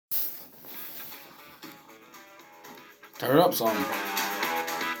Turn it up some.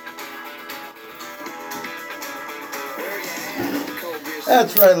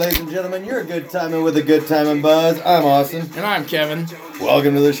 That's right, ladies and gentlemen. You're good timing with a good timing buzz. I'm Austin. And I'm Kevin.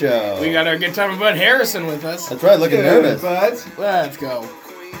 Welcome to the show. We got our good timing bud Harrison with us. That's right, looking nervous. Buds. Let's go.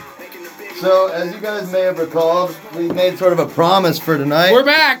 So, as you guys may have recalled, we made sort of a promise for tonight. We're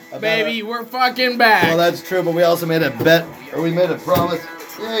back, About baby. We're fucking back. Well, that's true, but we also made a bet, or we made a promise.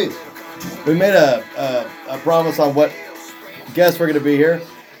 Jeez. We made a promise on what guests were going to be here.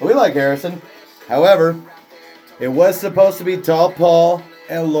 We like Harrison. However, it was supposed to be Tall Paul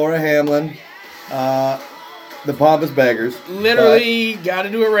and Laura Hamlin, the Pompous Beggars. Literally got to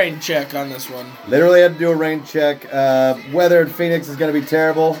do a rain check on this one. Literally had to do a rain check. Weather in Phoenix is going to be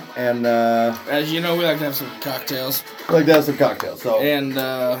terrible, and As you know, we like to have some cocktails. we like to have some cocktails. So And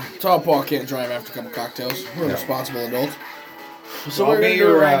Tall Paul can't drive after a couple cocktails. We're responsible adults. So I'll we're be going to do a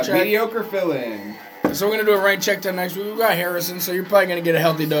your rain check. mediocre fill-in. So we're going to do a rain check time next week. We've got Harrison, so you're probably going to get a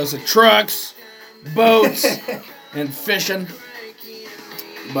healthy dose of trucks, boats, and fishing.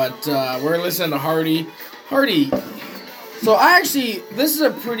 But we're listening to Hardy. So this is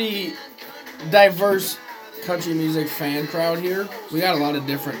a pretty diverse country music fan crowd here. We got a lot of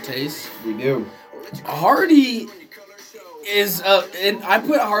different tastes. We do. Hardy is, I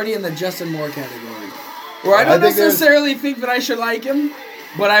put Hardy in the Justin Moore category. Where I don't think necessarily think that I should like him,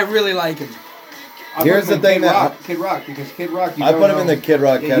 but I really like him. I Here's put him the in thing that- Kid Rock, because Kid Rock, you I don't put him know. in the Kid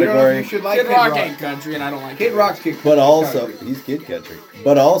Rock Yeah, you don't know if category. you should like Kid Kid Rock Rock. ain't country, and I don't like Kid Rock's Kid But also, country. he's kid country.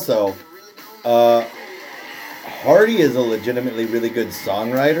 But also, Hardy is a legitimately really good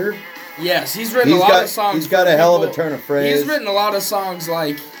songwriter. Yes, he's written He's a lot got- of songs. he's got for a hell of a people- turn of phrase. He's written a lot of songs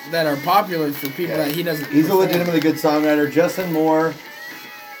like that are popular for people that he doesn't. He's a perform. legitimately good songwriter. Justin Moore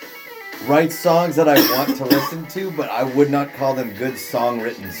writes songs that I want to listen to, but I would not call them good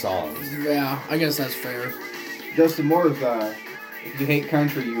song-written songs. Yeah, I guess that's fair. Justin Moore's, if you hate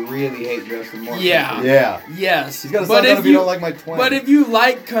country, you really hate Justin Moore. Yeah. Yeah. Yes, He's got a but song called if If You Don't Like My Twang. But if you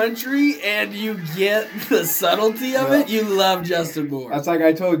like country and you get the subtlety of Yeah. it, you love Justin Moore. That's like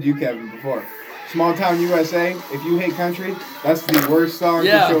I told you, Kevin, before. Small Town USA, if you hate country, that's the worst song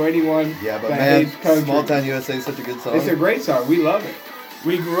Yeah. to show anyone Yeah, but that man, hates country. Small Town USA is such a good song. It's a great song. We love it.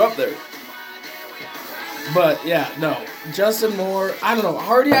 We grew up there. But yeah, no. Justin Moore, I don't know.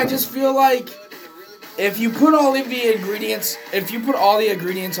 Hardy, I just feel like if you put all of the ingredients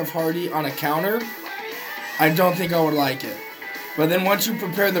of Hardy on a counter, I don't think I would like it. But then once you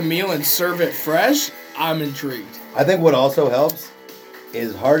prepare the meal and serve it fresh, I'm intrigued. I think what also helps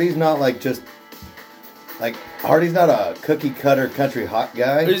is Hardy's not Hardy's not a cookie cutter country hot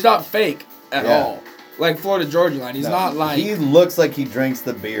guy. But he's not fake at Yeah. all. Like Florida Georgia Line. He's No, not like he looks like he drinks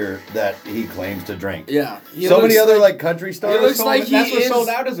the beer that he claims to drink. yeah. He So many looks other like country stars. looks like he That's what is- Sold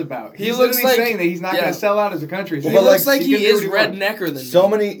Out is about. he He's looks literally like- saying that he's not yeah. going to sell out as a country. he But, looks like, like he he can do is what he wants. rednecker than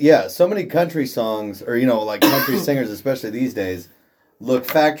so many country songs, or like country singers, especially these days, look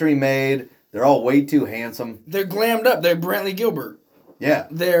factory made. They're all way too handsome. They're glammed up. They're Brantley Gilbert. Yeah,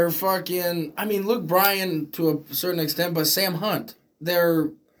 They're fucking. I mean, Luke Bryan to a certain extent, but Sam Hunt.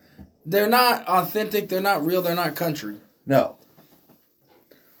 They're not authentic. They're not real. They're not country. no.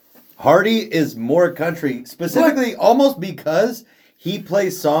 Hardy is more country, specifically almost because he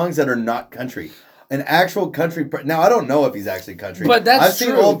plays songs that are not country. An actual country. Now I don't know if he's actually country, But that's I've seen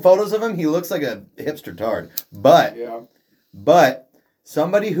true. old photos of him. He looks like a hipster tard, but. Yeah. But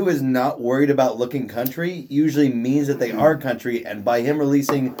somebody who is not worried about looking country usually means that they are country, and by him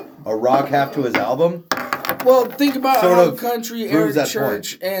releasing a rock half to his album, Well, think about Sort how of country proves Eric that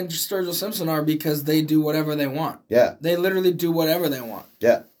Church and Sturgill Simpson are because they do whatever they want. yeah, They literally do whatever they want.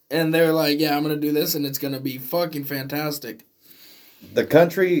 yeah. And they're like, yeah, I'm going to do this, and it's going to be fucking fantastic. The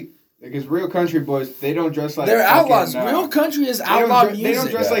country, Because real country boys, they don't dress like... They're fucking, outlaws. Real country is they don't outlaw dre- music. They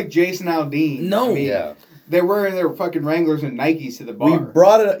don't dress Yeah. like Jason Aldean. No. I mean, yeah. they're wearing their fucking Wranglers and Nikes to the bar. We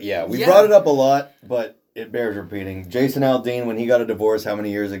brought it, we Yeah. brought it up a lot, but it bears repeating. Jason Aldean, when he got a divorce how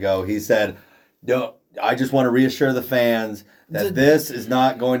many years ago, he said, "No, I just want to reassure the fans that this is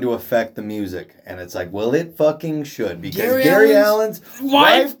not going to affect the music." And it's like, well, it fucking should, because Gary Allen's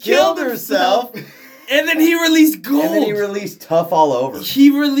wife killed herself, And then he released Gold. and then he released Tough All Over. He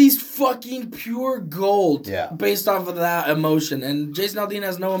released fucking pure gold. Yeah. Based off of that emotion. And Jason Aldean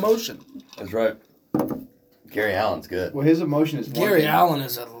has no emotion. That's right. Gary Allen's good. Well, his emotion is one Gary thing. Allen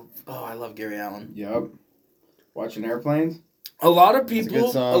is I love Gary Allen. Yep. Watching airplanes. A lot of a people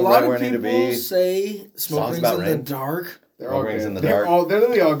good song, a lot Right of Where I Need to people Be. say Smoke Songs Rings about in rain. the Dark. They're Smoke all Rings good. in the They're Dark. They're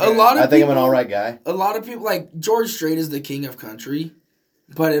literally all good. A lot of I think I'm an people- alright guy. A lot of people like George Strait is the king of country.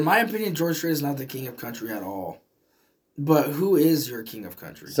 But in my opinion, George Strait is not the king of country at all. But who is your king of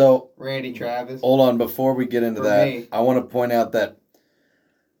country? So, Randy Travis. hold on. Before we get into For that, me. I want to point out that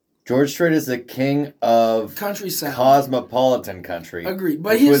George Strait is the king of Country sound. cosmopolitan country. Agreed.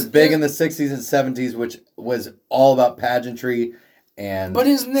 But Which was big in the 60s and 70s, which was all about pageantry and But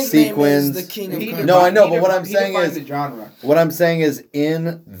his nickname sequins. is the king of He country. No, I know, he but what defi- I'm he saying defined is- the genre. What I'm saying is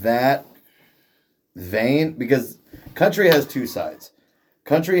in that vein, because country has two sides.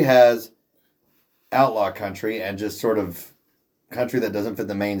 Country has outlaw country and just sort of country that doesn't fit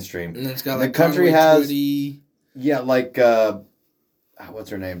the mainstream. And it's got The like country Conway has- Twitty, Yeah, like what's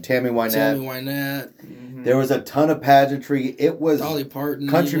her name? Tammy Wynette. Tammy Wynette, There was a ton of pageantry. It was Dolly Parton.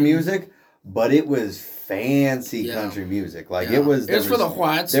 country even. music, but it was fancy Yeah. country music. Like Yeah. it was. It was for the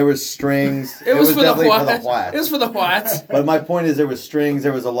whites. There was strings. It was for the definitely whites. for the whites. It was for the whites. But my point is, there was strings.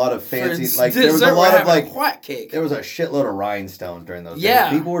 There was a lot of fancy. For Like there was a dessert, we're lot of having like. white cake. There was a shitload of rhinestones during those Yeah.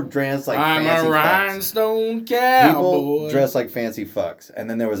 days. People were dressed like I'm fancy a fucks. rhinestone cowboy. People dressed like fancy fucks. And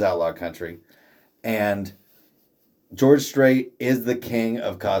then there was outlaw country. And George Strait is the king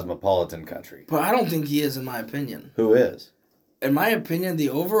of cosmopolitan country. But I don't think he is, in my opinion. Who is? In my opinion, the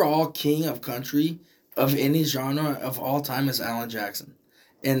overall king of country of any genre of all time is Alan Jackson.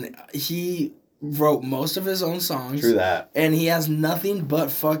 And he wrote most of his own songs. True that. And he has nothing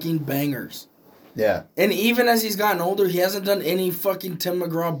but fucking bangers. Yeah. And even as he's gotten older, he hasn't done any fucking Tim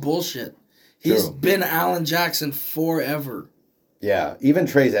McGraw bullshit. He's True. been Alan Jackson forever. Yeah. Even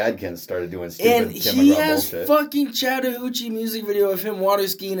Trace Adkins started doing stupid And Tim he McGraw has bullshit. fucking Chattahoochee music video of him water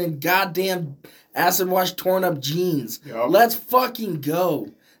skiing in goddamn acid wash torn up jeans. Yup. Let's fucking go.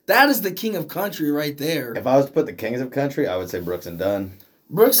 That is the king of country right there. If I was to put the kings of country, I would say Brooks and Dunn.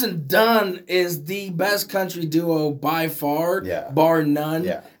 Brooks and Dunn is the best country duo by far, Yeah. bar none.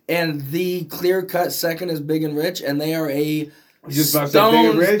 Yeah. And the clear cut second is Big and Rich, and they are a Just about to say Big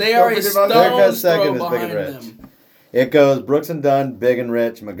and stones. Rich? They Don't are a forget about that. Clear cut stone's second throw is Big behind and Rich. them. It goes Brooks and Dunn, Big and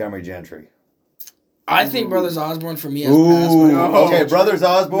Rich, Montgomery Gentry. I think Brothers Osborne for me has passed. Ooh. my- No. Okay, Brothers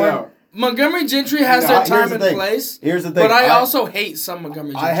Osborne. No. Montgomery Gentry has No, their here's time the and thing. place. Here's the thing. But I also hate some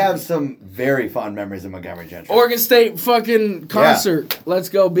Montgomery Gentry. I have some very fond memories of Montgomery Gentry. Oregon State fucking concert. Let's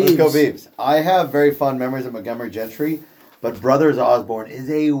go, Beavs. Let's go Beavs. I have very fond memories of Montgomery Gentry, but Brothers Osborne is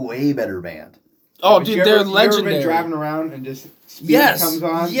a way better band. Oh, But dude, you they're ever, You ever legendary. been driving around and just speed Yes. comes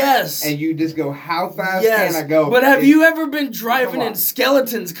on? Yes. And you just go, how fast Yes. can I go? But have It's- you ever been driving Come on. and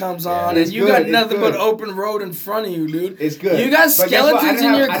Skeletons comes Yeah. on It's and you good, got it's nothing good. but open road in front of you, dude? It's good. You got But guess what? I Skeletons didn't in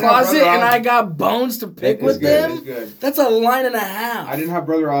have- your I didn't have closet Brother and I Osborne. got bones to pick It's with good, them? it's good. That's a line and a half. I didn't have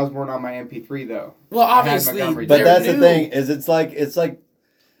Brother Osborne on my MP3 though. Well, I had obviously, Montgomery But they're that's the new. thing is it's like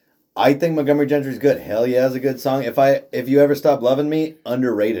I think Montgomery Gentry's good. Hell yeah, is a good song. If you ever stop loving me,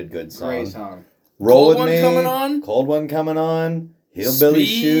 underrated good song. Great song. Roll Cold with One me. coming on? Cold One coming on. Hillbilly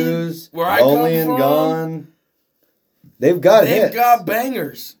Speed, Shoes. Where I Lonely Come and From. Gone. They've got They've hits. got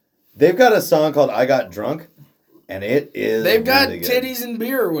bangers. They've got a song called "I Got Drunk," and it is. They've got really good. titties and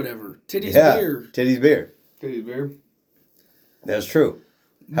beer or whatever. Titties Yeah, beer. titties beer. Titties beer. That's true.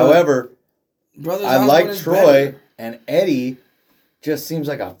 But However, Brothers I Osborne like is Troy, better. and Eddie just seems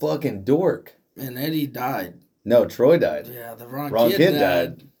like a fucking dork. And Eddie died. No, Troy died. Yeah, the wrong, Wrong kid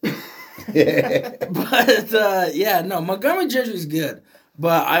died. yeah, But yeah, no, Montgomery Gentry's good.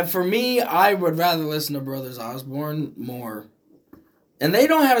 But for me, I would rather listen to Brothers Osborne more. And they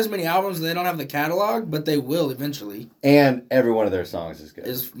don't have as many albums. They don't have the catalog, but they will eventually. and every one of their songs is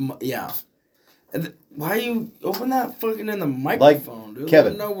good. Yeah. And why you open that fucking in the microphone, dude?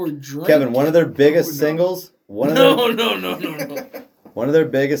 Kevin. Let them know we're drinking. Kevin, one of their biggest no. singles. One of No. their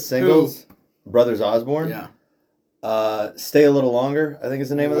biggest singles. Brothers Osborne. Yeah. Stay a Little Longer, I think is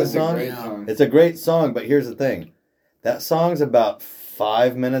the name of the That's a song. great Yeah. song. It's a great song, but here's the thing. That song's about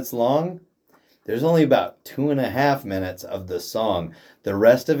 5 minutes long. There's only about 2.5 minutes of the song. The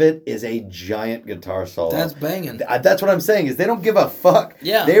rest of it is a giant guitar solo. That's banging. That's what I'm saying is they don't give a fuck.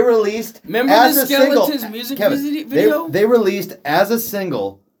 Yeah. They released Remember as the a single. Skeletons music Kevin, video? They released as a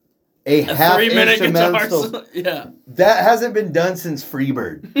single a A half 3-minute guitar instrumental. solo. Yeah. That hasn't been done since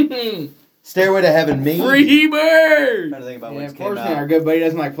Freebird. Stairway to Heaven, maybe. Freebird! I'm trying to think about Yeah, which of came course, our out. good buddy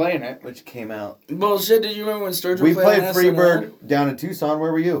doesn't like playing it. Which came out. Bullshit, did you remember when Sturgill We played on Freebird SNL? down in Tucson.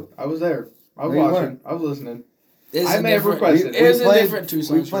 Where were you? I was there. I was No, you watching. weren't. I was listening. It's I a may have different- requested. It was a different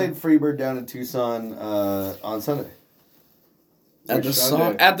Tucson We played Freebird down in Tucson on Sunday. At the Which song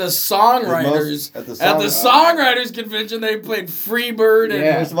Sunday? at the songwriters At the at the song- songwriters convention they played Freebird and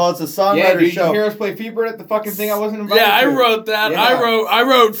Yeah. First of all, it's a songwriter Yeah, did show. you hear us play Freebird at the fucking thing I wasn't invited yeah, I to? wrote that. Yeah. I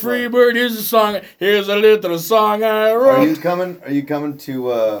wrote Freebird. Here's a song. Here's a little song I Are wrote. you coming? Are you coming to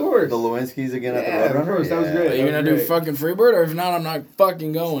course. the Lewinsky's again Yeah, at the of Roadrunner? course, that was great. Are you gonna do Great. fucking Freebird, or if not, I'm not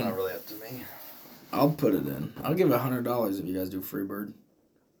fucking It's going. not really up to me. I'll put it in. I'll give it $100 if you guys do Freebird.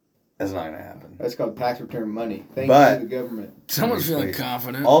 That's not gonna happen. That's called tax return money. Thank But- you to the government. Someone's feeling Please.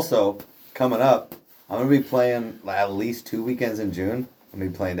 confident. Also, coming up, I'm gonna be playing at least 2 weekends in June. I'm gonna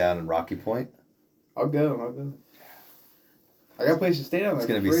be playing down in Rocky Point. I'll go. I got a place to stay down there. It's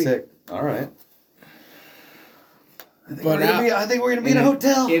gonna for be free. sick. All right. But I think we're gonna be in a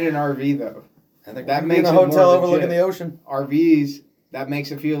hotel. In an RV though. I think that we're gonna be in makes a it more hotel legit. overlooking the ocean. RVs, that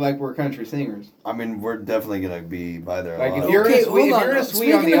makes it feel like we're country singers. I mean, we're definitely gonna be by there. Like, a lot. if you're in a suite- hold if on. you're in a suite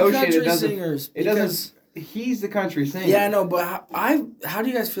Speaking on the of ocean, it country doesn't- singers, It doesn't. He's the country singer. Yeah, I know, but how do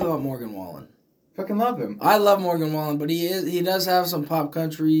you guys feel about Morgan Wallen? Fucking love him. I love Morgan Wallen, but he does have some pop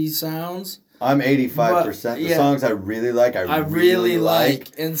country sounds. I'm 85%. But, The yeah. songs I really like, I really like.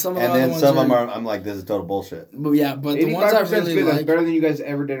 and some of the And other then ones some of them are. I'm like, this is total bullshit. But yeah, but the ones I 85% is really good. That's like. better than you guys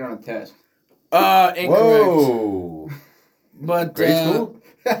ever did on a test. Incorrect. Whoa. But Grade school?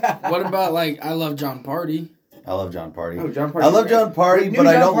 what about like I love John Party? I love John Party. Oh, John Party. I love John Party, but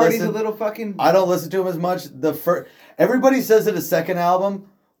I don't Party's listen. a little fucking. I don't listen to him as much. Everybody says that his second album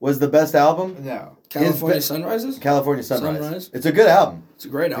was the best album. No. California be- Sunrises. California Sunrise. Sunrise. It's a good album. It's a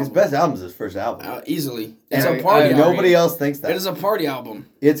great album. His best album is his first album. Easily. It's And a party album. nobody else thinks that. It is a party album.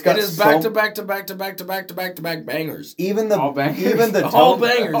 It's got It is so- back to back to back to back to back to back to back bangers. Even the All bangers. even the All token,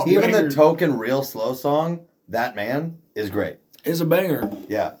 bangers. even the Bangers. token real slow song, That Man, is great. It's a banger.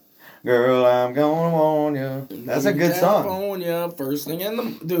 Yeah. Girl, I'm gonna want you. That's a good song. California, first thing in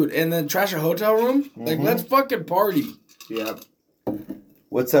the dude, and then Trash a Hotel Room. Like, Mhm. let's fucking party. Yeah.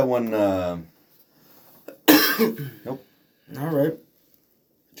 What's that one? Nope. All right.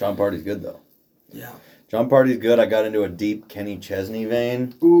 John Party's good though. Yeah. John Party's good. I got into a deep Kenny Chesney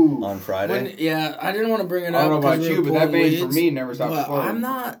vein Ooh. on Friday. Yeah, I didn't want to bring it I up. don't know about 'cause we you, were but that pulling vein for weeds, me never stopped but flowing.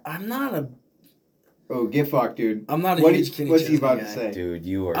 I'm not a Oh, get fucked, dude. I'm not a What huge is- Kenny What's he Chesney about guy. to say? Dude,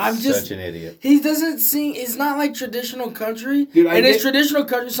 you are I'm such just- an idiot. He doesn't sing. It's not like traditional country. Dude, I and his get- traditional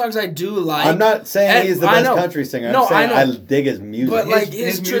country songs I do like. I'm not saying and he's the I best know. country singer. I'm No, saying I I know. dig his music. But like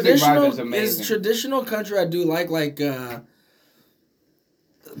His his music vibe traditional, is amazing. his traditional country I do like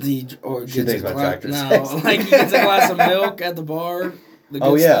the or She gets thinks a my gla- tractor's no, sexy. like he gets a glass of milk at the bar. The good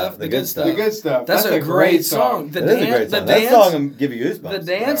Oh, yeah, stuff. the good stuff. The good stuff. That's a great song. The That is a dance, great song. the That dance, song will give you goosebumps. the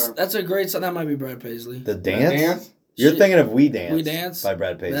dance. Yeah. That's a great song. That might be Brad Paisley. The dance? Dance? You're Shit. thinking of We Dance. We Dance by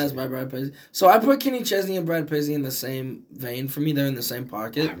Brad Paisley. That's by Brad Paisley. So I put Kenny Chesney and Brad Paisley in the same vein. For me, they're in the same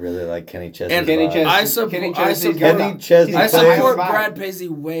pocket. I really like Kenny Chesney. And Kenny Chesney. I support. Kenny I Chesney's support. Kenny Chesney I plays. support vibe. Brad Paisley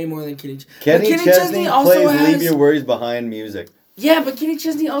way more than Kenny. Kenny But Chesney also plays has, Leave Your Worries Behind music. Yeah, but Kenny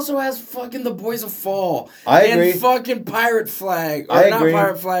Chesney also has fucking The Boys of Fall. I agree. And fucking Pirate Flag. Or I not agree.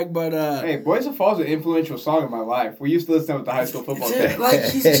 Pirate Flag, but Hey, Boys of Fall is an influential song in my life. We used to listen to it with the high school football dude, team. like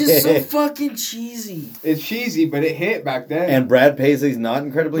he's just so fucking cheesy. It's cheesy, but it hit back then. And Brad Paisley's not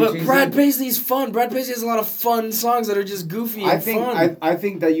incredibly But cheesy. Brad Paisley's fun. Brad Paisley has a lot of fun songs that are just goofy and I think fun. I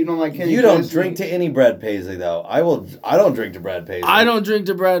think that you don't like Kenny. You don't Chesney. drink to any Brad Paisley though. I don't drink to Brad Paisley. I don't drink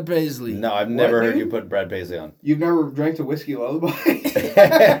to Brad Paisley. No, I've never What, heard dude? you put Brad Paisley on. You've never drank to Whiskey Lullaby.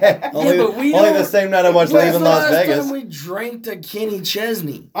 only but we only the don't- same night I watched When's Leaving the Las last Vegas. time we drank to Kenny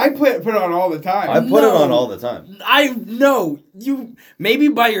Chesney? I put it on all the time. I put it No. on all the time. I know you maybe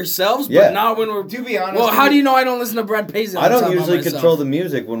by yourselves, but Yeah. not when we're. to be honest, Well, how do you know I don't listen to Brad Paisley? all I the don't time by usually myself? control the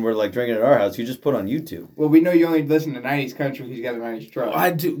music when we're like drinking at our house. You just put on YouTube. Well, we know you only listen to '90s country. He's got a '90s truck.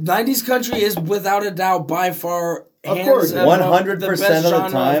 I do. 90s country is without a doubt by far. Of hands course. above 100% the best of the genre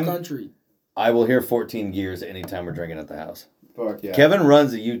time. country. I will hear 14 gears anytime we're drinking at the house. Fuck yeah. Kevin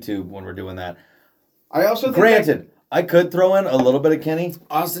runs a YouTube when we're doing that. I also think Granted, I could throw in a little bit of Kenny.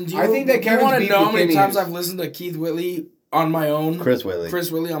 Austin, do you, I think that do you Kevin's want to beef know with how many Kenny times is- I've listened to Keith Whitley on my own? Chris Whitley. Chris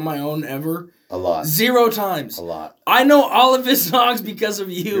Whitley on my own ever? A lot. 0 times. A lot. I know all of his songs because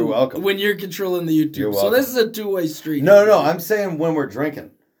of you. You're welcome. When you're controlling the YouTube. You're So welcome. this is a two-way street. No. I'm saying when we're drinking.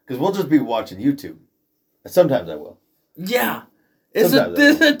 Because we'll just be watching YouTube. Sometimes I will. Yeah. It's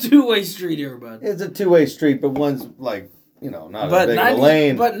Sometimes a two-way street here, bud. It's a two-way street, but one's like, not But as big of a 90s,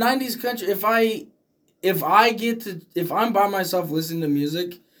 lane. but 90s country, if I'm by myself listening to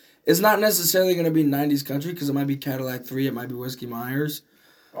music, it's not necessarily going to be 90s country because it might be Cadillac 3, it might be Whiskey Myers.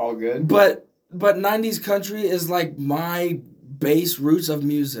 all good. But 90s country is like my base roots of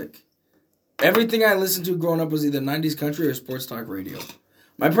music. Everything I listened to growing up was either 90s country or sports talk radio.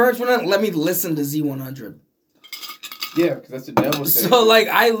 My parents wouldn't let me listen to Z100. Yeah, because that's the devil's station. So, like,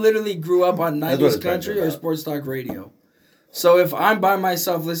 I literally grew up on That's what 90s it's country about. or sports talk radio. So, if I'm by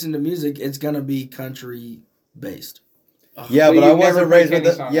myself listening to music, it's going to be country-based. Yeah, So but I you've never wasn't played raised with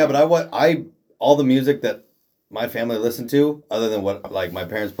Kenny it. song, Yeah, huh? but all the music that my family listened to, other than what like my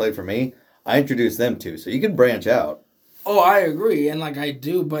parents played for me, I introduced them to. So you can branch out. Oh, I agree, and like I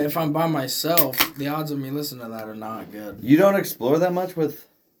do, but if I'm by myself, the odds of me listening to that are not good. You don't explore that much with.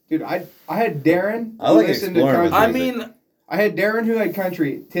 Dude, I had Darren. I who like listened to exploring with country. I music. mean, I had Darren who had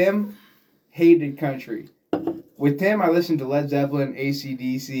country. Tim hated country. With Tim, I listened to Led Zeppelin,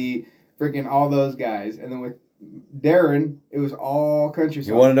 AC/DC, freaking all those guys. And then with Darren, it was all country songs.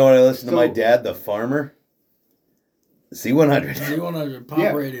 You want to know what I listened to So- my dad, the farmer? C100. Z100 pop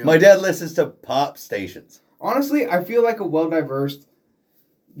Yeah. radio. My dad listens to pop stations. Honestly, I feel like a well-diversed,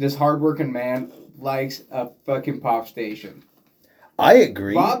 this hardworking man likes a fucking pop station. I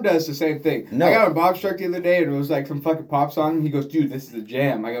agree. Bob does the same thing. No. I got on Bob's truck the other day and it was like some fucking pop song. He goes, dude, this is a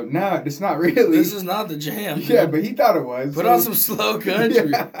jam. I go, no, it's not really. This is not the jam. Yeah, dude. but he thought it was. Put so- on some slow country.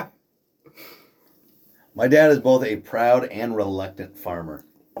 Yeah. My dad is both a proud and reluctant farmer.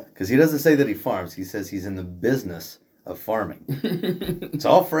 Because he doesn't say that he farms. He says he's in the business of farming. It's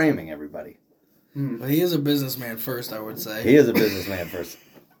all framing, everybody. But he is a businessman first, I would say. He is a businessman first.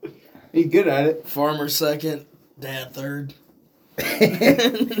 He's good at it. Farmer second, dad third.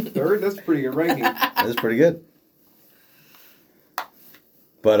 Third, that's a pretty good ranking. That's pretty good.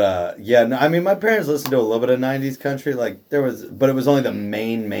 But yeah, no, I mean, my parents listened to a little bit of '90s country. Like but it was only the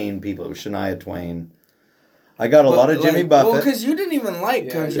main people. It was Shania Twain. I got a lot of Jimmy Well, Buffett. because you didn't even like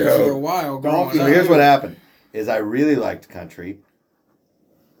Yeah, country yeah. for a while. growing So up. here's what happened: is I really liked country,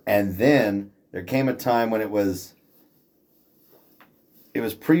 and then there came a time when it was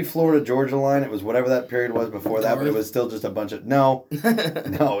pre-Florida Georgia line. It was whatever that period was before that, but it was still just a bunch of no.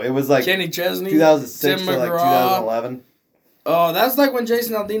 It was like Kenny Chesney, 2006 Tim to like McGraw. 2011. Oh, that's like when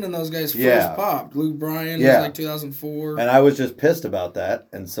Jason Aldean and those guys first Yeah. popped. Luke Bryan Yeah. was like 2004. And I was just pissed about that,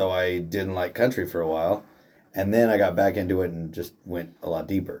 and so I didn't like country for a while, and then I got back into it and just went a lot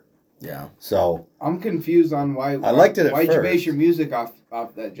deeper. Yeah. So I'm confused on why. I liked it at Why'd you first. base your music off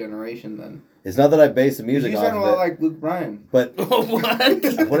that generation then? it's not that I base the music You off sound a of lot it, like Luke Bryan. but what?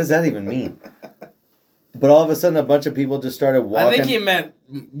 what does that even mean? But all of a sudden, a bunch of people just started walking. I think he meant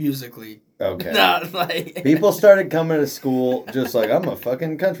musically. Okay. Not like. People started coming to school just like, I'm a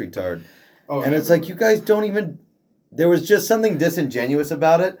fucking country tard. Oh, And it's like, you guys don't even... There was just something disingenuous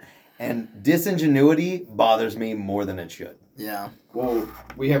about it, and disingenuity bothers me more than it should. Yeah. Well,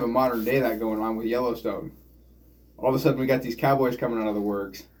 we have a modern day that going on with Yellowstone. All of a sudden, we got these cowboys coming out of the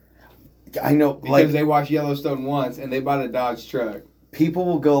works I know, because like, they watched Yellowstone once and they bought a Dodge truck. people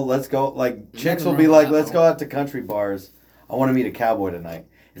will go, let's go, like, chicks will nothing be wrong like, with that, let's go out to country bars. I want to meet a cowboy tonight.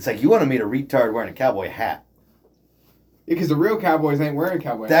 It's like, you want to meet a retard wearing a cowboy hat. Because the real cowboys ain't wearing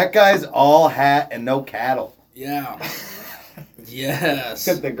cowboy hats. That guy's all hat and no cattle. Yeah. Yes.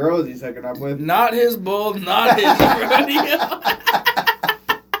 Except the girls he's hooking up with. Not his bull, not his rodeo.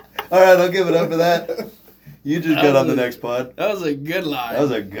 All right, I'll give it up for that. You just got on the next pod. That was a good line. That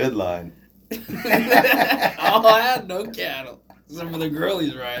was a good line. All I had, no cattle. Except for the girl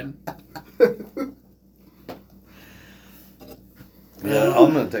he's riding. Yeah,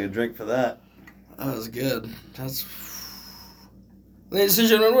 I'm going to take a drink for that. That was good. That's... Ladies and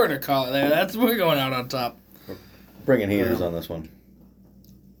gentlemen, we're going to call it there. We're going out on top. Bringing heaters on this one.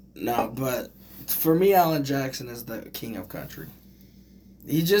 No, but for me, Alan Jackson is the king of country.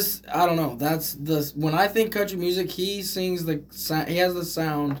 He just, I don't know. That's when I think country music, he sings he has the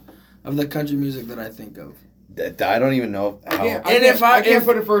sound of the country music that I think of. I don't even know how. I can't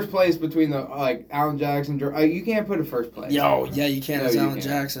put a first place between the Alan Jackson. You can't put a first place. Yo, yeah, you can't. No, It's you Alan can't.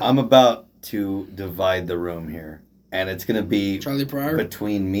 Jackson. I'm about to divide the room here, and it's going to be Charlie Pryor.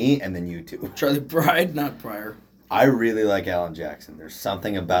 between me and then you two. Charlie Pride, not Pryor. I really like Alan Jackson. There's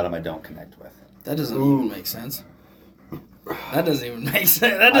something about him I don't connect with. That doesn't Ooh. even make sense. That doesn't even make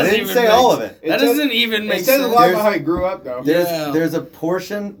sense. That I doesn't didn't even say make all of sense. it. That doesn't even make It says a sense. lot There's- about how he grew up, though. Yeah. There's a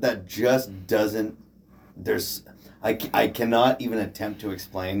portion that just doesn't. I cannot even attempt to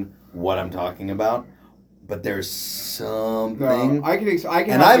explain what I'm talking about, but there's something. No, I can.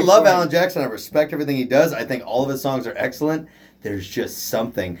 And I love Alan Jackson. I respect everything he does. I think all of his songs are excellent. There's just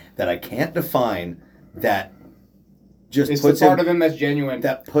something that I can't define that just It's the puts part him. of him that's genuine.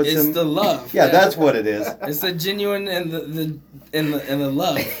 That puts It's him. the love. Yeah, that's what it is. It's the genuine and the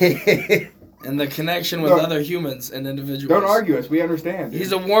love and the connection with Don't- other humans and individuals. Don't argue us. We understand.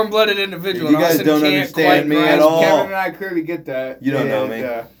 He's a warm-blooded individual. You and guys Austin don't can't understand quite me grasp- at all. Kevin and I clearly get that. You don't know me.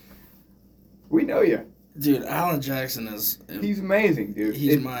 We know you. Dude, Alan Jackson is. He's amazing, dude.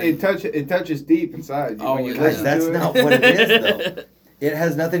 He's it, it touches deep inside you. Oh, when you it listen That's to it. not what it is, though. It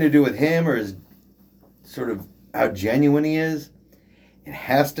has nothing to do with him or his sort of how genuine he is. It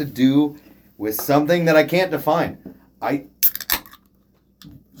has to do with something that I can't define.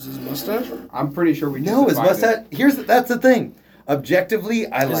 Is his mustache? I'm pretty sure we just No, his defined mustache. That's the thing. objectively,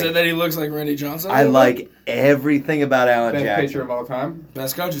 I Is it like. that he looks like Randy Johnson? a I little like bit? everything about Alan Best Jackson. pitcher of all time.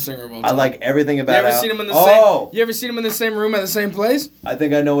 Best country singer of all I time. like everything You about. ever Al- seen him in the Oh, same? You ever seen him in the same room at the same place? I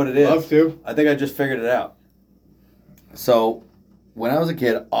think I know what it is. Love to. I think I just figured it out. So, when I was a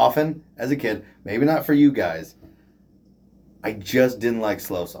kid, often as a kid, maybe not for you guys, I just didn't like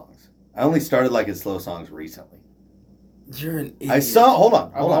slow songs. I only started liking slow songs recently. You're an idiot. I saw. Hold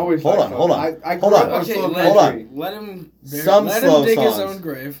on. Hold on. Hold on. I Hold grew on. up on Okay, slow let, hold on. country. Let him. Some let slow him dig his songs. own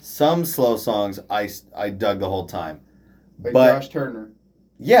grave. Some slow songs I dug the whole time. Like But Josh Turner.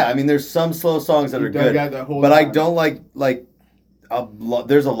 yeah, I mean, there's some slow songs that You are dug good, out the whole but I time. don't like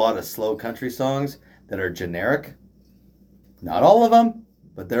there's a lot of slow country songs that are generic. Not all of them,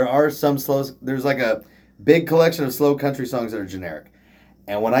 but there are some slows. There's like a big collection of slow country songs that are generic.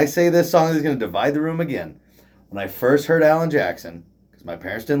 And when I say this song is going to divide the room again, when I first heard Alan Jackson, because my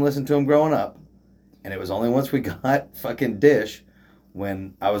parents didn't listen to him growing up, and it was only once we got fucking Dish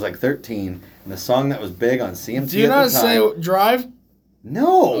when I was like 13, and the song that was big on CMT Do you at not the time. say drive?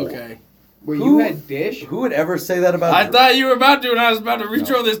 No. Okay. Wait, Who- you had Dish? Who would ever say that about I thought you were about to, and I was about to reach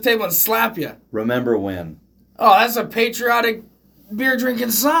over this table and slap you. Remember When? Oh, that's a patriotic beer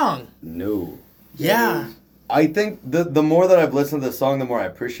drinking song. No. Yeah. I think the more that I've listened to the song, the more I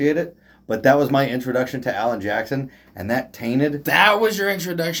appreciate it. But that was my introduction to Alan Jackson, and that tainted. That was your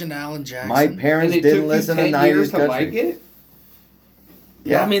introduction to Alan Jackson. My parents And it took didn't you listen to 10 '90s years to country. like it?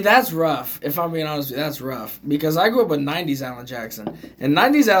 Yeah, I mean, that's rough. If I'm being honest with you, that's rough. Because I grew up with 90s Alan Jackson. And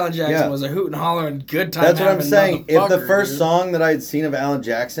 90s Alan Jackson Yeah. was a hoot and holler and good time that's what I'm having saying. If the motherfucker, first dude. song that I had seen of Alan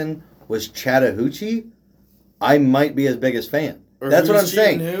Jackson was Chattahoochee, I might be his biggest fan. Or That's what I'm Who's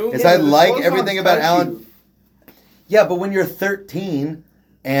saying. Cheating Who? Is Yeah, I but the like slow everything songs about touch Alan. you. Yeah, but when you're 13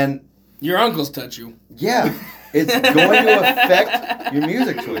 and Your uncles touch you. yeah, it's going to affect your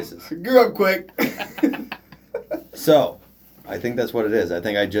music choices. Grew up quick. So, I think that's what it is. I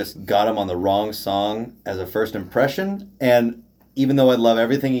think I just got him on the wrong song as a first impression. And even though I love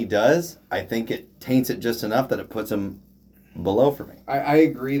everything he does, I think it taints it just enough that it puts him below for me. I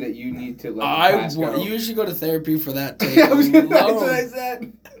agree that you need to let the past go. You should go to therapy for that take. Yeah, I was gonna, that's alone. what I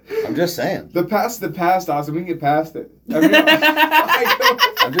said. I'm just saying. The past, Austin. We can get past it. I mean,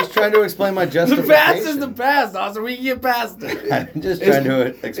 I I'm just trying to explain my The justification. past is the past, Austin. We can get past it. I'm just It's- trying to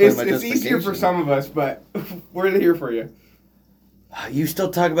explain my it's justification. easier for some of us, but we're here for you. You still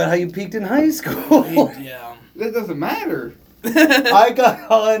talk about how you peaked in high school. Yeah. That doesn't matter. I got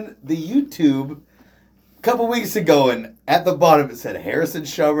on the YouTube a couple weeks ago, and at the bottom it said Harrison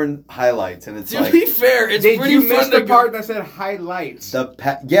Sherman highlights, and it's To like be fair, it's Did pretty you miss fun the to part go, that said highlights?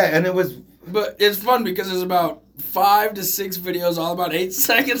 yeah, and it was but it's fun because there's about 5 to 6 videos, all about 8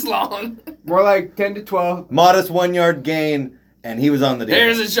 seconds long. More like 10 to 12. modest 1 yard gain, and he was on the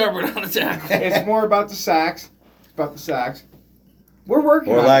There's deal. a Shepherd on the tackle. It's more about the sacks. It's about the sacks. We're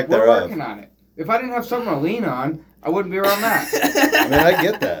working Or on lack it. We're thereof. working on it. If I didn't have someone to lean on, I wouldn't be where I'm at. I mean, I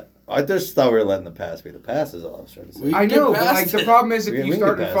get that. I just thought we were letting the past be the past. Is all I was trying to say. We I can know, get but past like the it. problem is if We you can get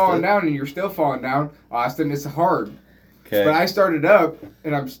started past falling it. down and you're still falling down, Austin, it's hard. Okay. But I started up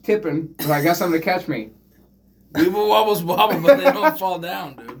and I'm tipping, so I got something to catch me. Weeble wobbles wobble, but they don't fall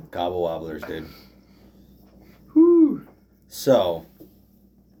down, dude. Gobble wobblers, dude. Whew. So,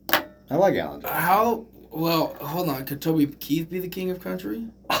 I like Alan Jackson. How? Well, hold on. Could Toby Keith be the king of country?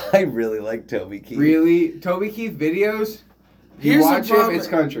 I really like Toby Keith. Really? Toby Keith videos? You Here's the watch him, problem- it's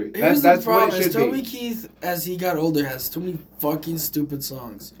country. Here's That's the what problem: it is should Toby be. Keith, as he got older, has too many fucking stupid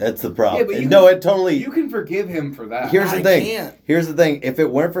songs. That's the problem. Yeah, but you No, can- it totally. You can forgive him for that. Here's the I thing. can't. Here's the thing. If it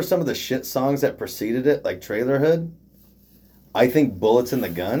weren't for some of the shit songs that preceded it, like Trailer Hood, I think Bullets in the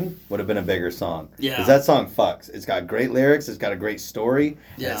Gun would have been a bigger song. Yeah. Because that song fucks. It's got great lyrics. It's got a great story.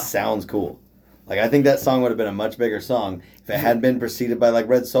 And Yeah. it sounds cool. Like, I think that song would have been a much bigger song if it hadn't been preceded by, like,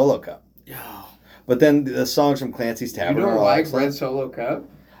 Red Solo Cup. Yo. But then the songs from Clancy's You Tavern are don't all like excellent. Red Solo Cup,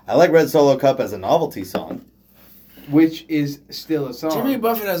 I like Red Solo Cup as a novelty song. which is still a song. Jimmy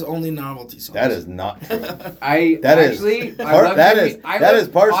Buffett has only novelty songs. That is not true. That Actually, is I love that Jimmy- is I that love is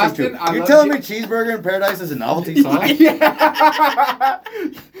partially Austin, true. I You're love telling me Jim- Cheeseburger in Paradise is a novelty song? Yeah.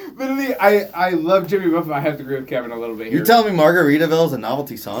 Literally, I love Jimmy Buffett. I have to agree with Kevin a little bit here. You're telling me Margaritaville is a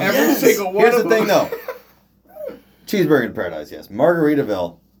novelty song? Every Yes. single one Here's of the them. thing, though. Cheeseburger in Paradise, yes.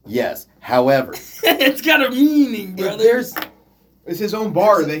 Margaritaville, yes. However, It's got a meaning, brother. there's It's his own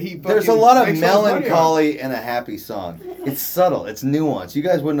bar that he. there's a fucking lot of makes all his money on. melancholy in a happy song. It's subtle. It's nuanced. You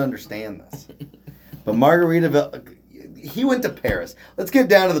guys wouldn't understand this. But Margaritaville, he went to Paris. Let's get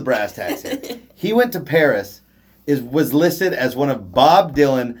down to the brass tacks here. He went to Paris, was listed as one of Bob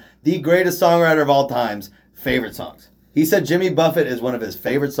Dylan, the greatest songwriter of all time's favorite songs. He said Jimmy Buffett is one of his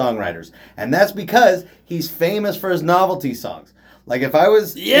favorite songwriters, and that's because he's famous for his novelty songs. Like if I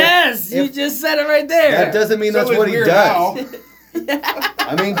was, Yes, you if- just said it right there. that doesn't mean So that's is what he Weird does. Al.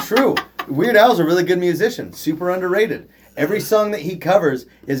 I mean, true. Weird Al's a really good musician, super underrated. Every song that he covers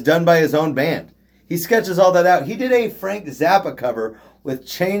is done by his own band. He sketches all that out. He did a Frank Zappa cover with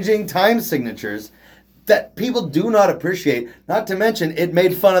changing time signatures that people do not appreciate. Not to mention, it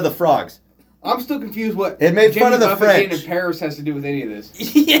made fun of the frogs. I'm still confused what It made Jimmy fun of the Buffett being French. in Paris has to do with any of this.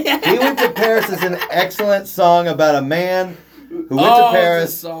 Yeah. He Went to Paris is an excellent song about a man who went Oh, to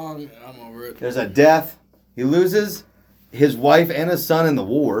Paris. this song. I'm over it. There's a death. He loses his wife and his son in the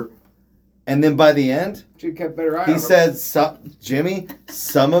war. And then by the end, Should have kept better eye on he him. said, Jimmy,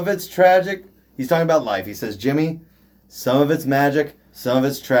 some of it's tragic. He's talking about life. He says, Jimmy, some of it's magic, some of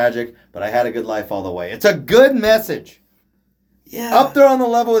it's tragic, but I had a good life all the way. It's a good message. Yeah. Up there on the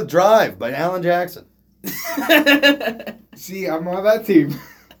level with Drive by Alan Jackson. See, I'm on that team.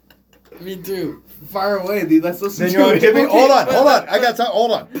 Me too. Fire away, dude. Let's listen Then to you're on it. Jimmy. Okay, Hold on. but- I got time.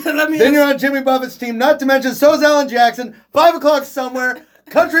 Hold on. Let me Then ask- you're on Jimmy Buffett's team. Not to mention, so is Alan Jackson. 5 o'clock somewhere.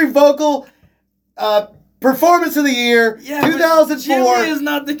 Country vocal performance of the year. Yeah, but 2004. Jimmy is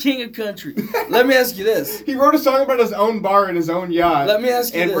not the king of country. Let me ask you this. He wrote a song about his own bar and his own yacht. Let me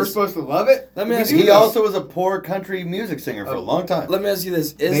ask you and this. we're supposed to love it? Let me We ask do you He this. also was a poor country music singer for a long time. Let me ask you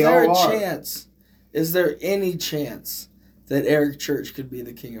this. Is They there a all are. chance? Is there any chance that Eric Church could be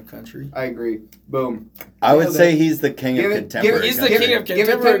the king of country? I agree. Boom. I would Nailed say it. he's the king of contemporary He's the country. king of Give it 10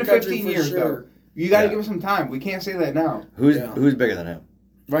 contemporary to country 15 for years, sure. though. You got to Yeah. give us some time. We can't say that now. Who's Yeah. who's bigger than him?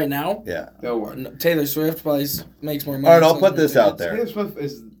 Right now, Yeah. No one. Taylor Swift probably makes more money. All right, I'll selling put this her out tickets. there. Taylor Swift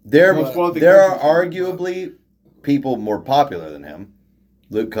is There, the most wealthy there are country singer. arguably people more popular than him.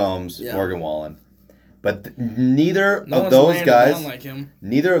 Luke Combs, Yeah. Morgan Wallen. But neither No of one's those laying it guys, down like him.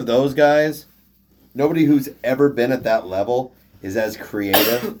 neither of those guys, nobody who's ever been at that level is as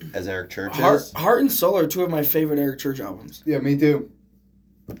creative as Eric Church is. Heart and Soul are two of my favorite Eric Church albums. Yeah, me too.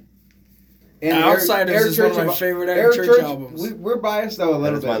 And Outsiders is one of my favorite Eric Church albums. We're biased though a That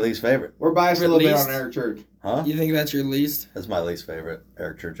little is bit. my least favorite. We're biased a little bit Least? on Eric Church. Huh? You think that's your least? That's my least favorite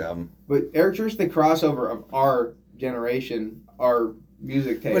Eric Church album. But Eric Church, the crossover of our generation, our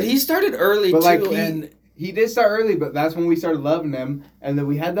music taste. But he started early But, too, like, and he did start early, but that's when we started loving him. And then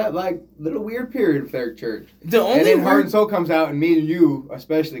we had that like little weird period with Eric Church. the And only then Heart weird, and Soul comes out, and me and you,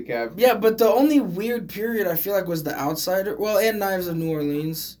 especially Kev. yeah, but the only weird period I feel like was The Outsider. Well, and Knives of New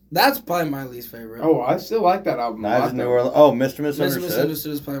Orleans. That's probably my least favorite. Oh, I still like that album. a Knives lot, of New though. Orleans. Oh, Mr. Mr. Misunderstood.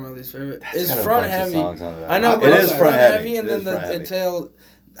 Misunderstood is probably my least favorite. It's Got a front bunch of heavy. songs on that. I know, I but love it is that. front heavy. and It then is the front heavy. tail.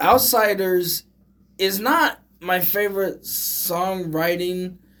 Outsiders is not my favorite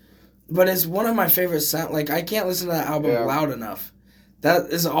songwriting, but it's one of my favorite sound. Like I can't listen to that album Yeah. loud enough.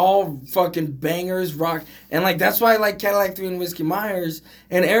 That is all fucking bangers, rock, and like that's why I like Cadillac 3 and Whiskey Myers.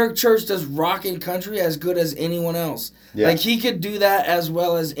 And Eric Church does rock and country as good as anyone else. Yeah. Like he could do that as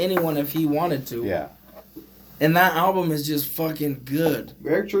well as anyone if he wanted to. Yeah. And that album is just fucking good.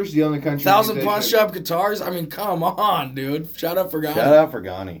 Eric Church is the only country. 1,000 musician- Pawn Shop Guitars. I mean, come on, dude. Shout out for God. Shout out for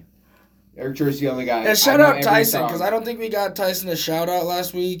Ghani. Eric Church is the only guy. And shout I know out every Tyson, song. because I don't think we got Tyson a shout out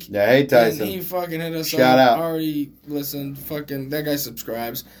last week. Yeah, hey Tyson. And he fucking hit us Shout up. out. Already listened. Fucking, that guy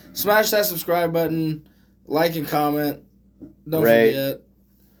subscribes. Smash that subscribe button. Like and comment. Don't Rate. forget.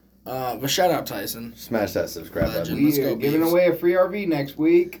 But shout out Tyson. Smash that subscribe Legend. button. Let's We go, are giving Beavs. away a free RV next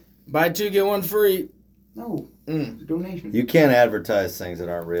week. Buy 2, get 1 free. No, Mm. it's a donation. You can't advertise things that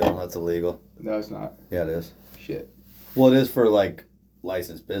aren't real. That's illegal. No, it's not. Yeah, it is. Shit. Well, it is for like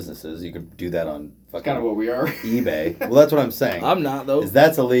licensed businesses. You could do that on That's kind fucking of what we are. eBay. Well, that's what I'm saying. I'm not, though. Is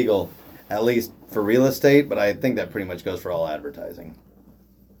that's illegal, at least for real estate, but I think that pretty much goes for all advertising.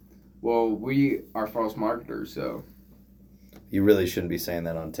 Well, we are false marketers, so You really shouldn't be saying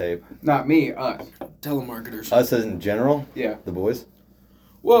that on tape. not me, us. Telemarketers. Us as in general, Yeah. the boys.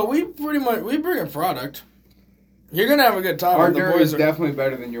 Well, we pretty much, we bring a product. You're going to have a good time. Our if the dirt boys is are- definitely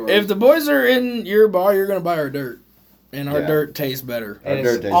better than yours. If the boys are in your bar, you're going to buy our dirt. And our Yeah. dirt tastes better. and Our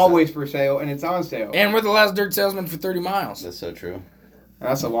dirt it's tastes always for sale, and it's on sale. And we're the last dirt salesman for 30 miles. That's so true.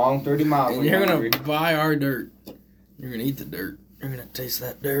 That's a long 30 miles. And when you're hungry. going to buy our dirt. You're going to eat the dirt. You're going to taste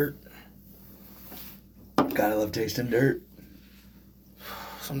that dirt. God, I love tasting dirt.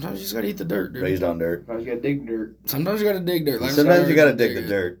 Sometimes you just got to eat the dirt, dude. Raised on dirt. I was gonna dig dirt. Sometimes you got to dig dirt. Like Sometimes you got to to dig the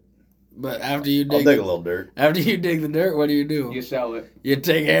dirt. But after you I'll dig, dig a little dirt. after you dig the dirt, what do? You sell it. You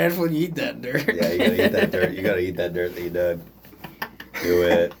take a handful and you eat that dirt. Yeah, you gotta eat that dirt. You gotta eat that dirt that you dug. Do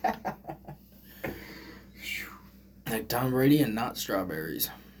it. Like Tom Brady and not strawberries.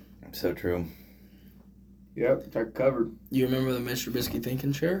 So true. Yep, it's our covered. You remember the Mr. Biscuit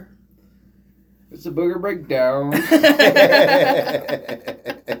thinking chair? It's a booger breakdown.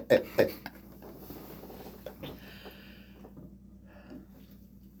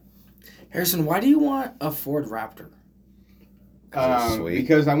 Harrison, why do you want a Ford Raptor? Sweet.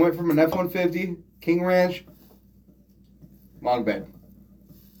 Because I went from an F-150 King Ranch long bed,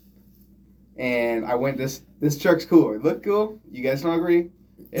 and I went this truck's cool. It looked cool. You guys don't agree?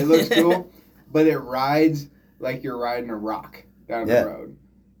 It looks cool, but it rides like you're riding a rock down the road.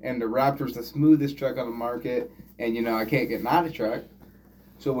 And the Raptor's the smoothest truck on the market, and I can't get not a truck.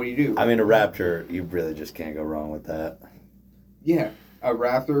 So what do? I mean, a Raptor, you really just can't go wrong with that. Yeah, a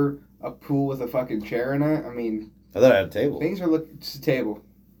Raptor, a pool with a fucking chair in it. I mean, I thought I had a table. things are looking. It's a table.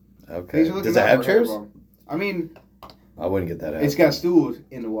 Okay. Things are looking Does it have chairs? I mean, I wouldn't get that out. it's got stools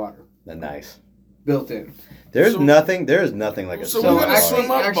in the water Nice. built in. There is nothing like a So swim we're up gonna bar.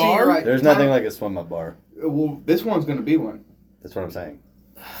 swim up actually, bar? you're right. There's nothing like a swim up bar. Well, this one's gonna be one. That's what I'm saying.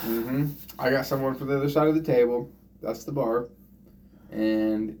 Mm-hmm. I got someone for the other side of the table. That's the bar,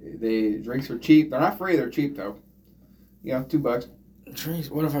 and the drinks are cheap. They're not free. They're cheap though. $2.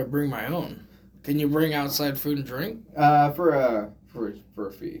 Drinks. What if I bring my own? Can you bring outside food and drink? For a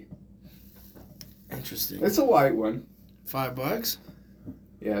fee. Interesting. It's a light one. $5?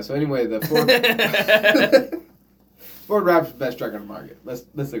 Yeah. So anyway, the Ford Raptor's the best truck on the market.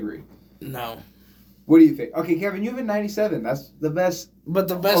 Let's agree. No. What do you think? Okay, Kevin, you have a '97. That's the best. But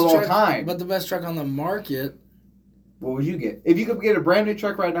the best Of all truck, time. But the best truck on the market, What would you get if you could get a brand new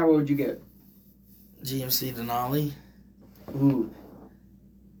truck right now? What would you get? GMC Denali. Ooh.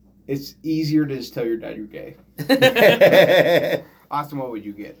 It's easier to just tell your dad you're gay. Austin, what would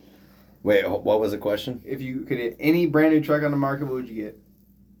you get? Wait, what was the question? If you could get any brand new truck on the market, what would you get?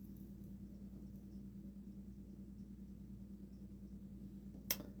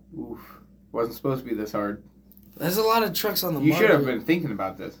 Oof. Wasn't supposed to be this hard. There's a lot of trucks on the You market. should have been thinking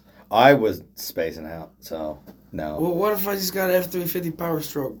about this. I was spacing out, so no. Well, what if I just got an F-350 Power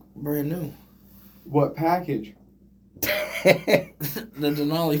Stroke, brand new? What package? The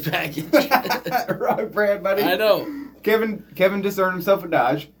Denali package. Wrong brand, buddy. I know. Kevin just earned himself a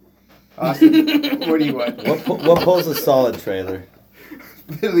Dodge. Austin, what do you want? What pulls a solid trailer?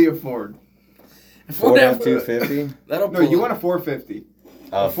 Literally a Ford. Ford F-250? That'll No, pull you it. want a 450.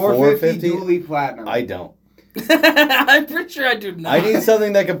 A 450 450? dually platinum. I don't. I'm pretty sure I do not. I need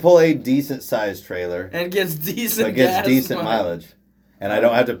something that can pull a decent sized trailer And gets decent that gets gas decent mileage. mileage. And I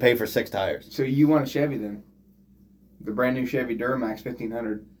don't have to pay for 6 tires. So you want a Chevy then? The brand new Chevy Duramax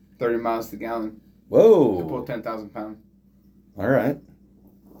 1500, 30 miles to the gallon. To pull Whoa. 10,000 pounds. All right.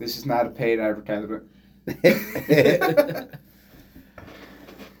 This is not a paid advertisement.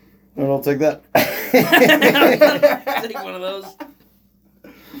 Well, I'll take that. Take one of those.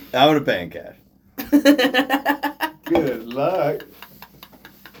 I'm going to pay in cash. Good luck.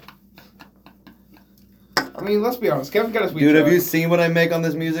 I mean, let's be honest. Kevin's got a sweet Dude, have truck. you seen what I make on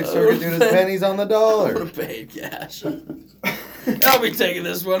this music circuit? Dude, it's pennies on the I'm dollar. gonna pay in cash. I'll be taking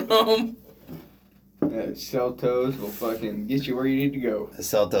this one home. Celtos will fucking get you where you need to go. The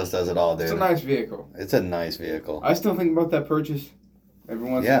Celtos does it all, dude. It's a nice vehicle. It's a nice vehicle. I still think about that purchase every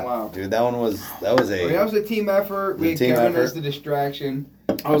once in a while. Dude, that was I mean, that was a team effort. We had team Kevin effort. as the distraction.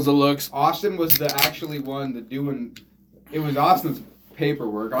 How's the looks? Austin was the actually one that doing. It was Austin's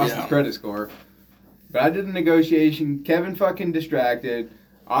paperwork, Austin's Yeah. credit score. But I did the negotiation. Kevin fucking distracted.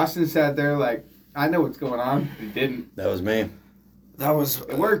 Austin sat there like, I know what's going on. He didn't. That was me. That was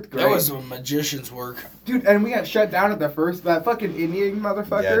It worked great. That was a magician's work. Dude, and we got shut down at the first. That fucking Indian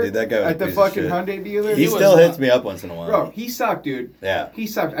motherfucker. Yeah, dude, that guy was at the a piece of fucking shit. Hyundai dealer. He was still not- hits me up once in a while. Bro, he sucked, dude. Yeah. He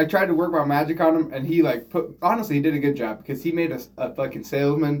sucked. I tried to work my magic on him, and he like honestly, he did a good job because he made a fucking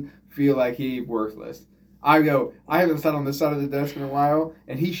salesman feel like he worthless. I haven't sat on this side of the desk in a while,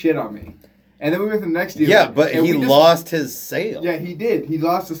 and he shit on me. And then we went to the next deal. Yeah, but and he we just- lost his sale. Yeah, he did. He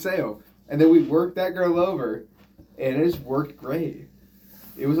lost the sale, and then we worked that girl over, and it just worked great.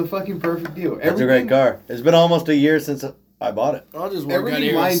 It was a fucking perfect deal. It's a great car. It's been almost a year since I bought it. I'll just walk out Everything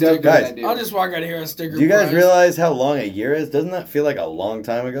here and lined up sticker. to Guys, that deal. I'll just walk out here and sticker. Do you guys price. realize how long a year is? Doesn't that feel like a long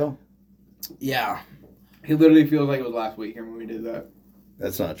time ago? Yeah. He literally feels like it was last weekend when we did that.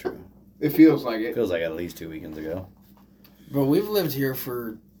 That's not true. It feels like It it. feels like at least 2 weekends ago. But we've lived here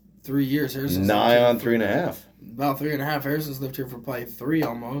for 3 years. Harrison's Nigh lived on here 3.5. for About 3.5. Harrison's lived here for probably 3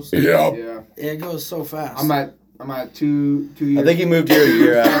 almost. Yeah. It goes so fast. I'm at 2 years. I think he moved here a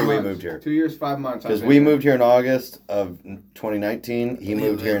year after 5 we months. moved here. 2 years, 5 months. Because we moved here in August of 2019. He We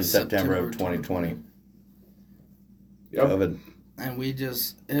moved here in moved September of September 2020. Yep. COVID. And we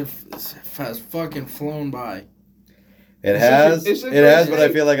just, it has fucking flown by. It It's has, a it has, great but I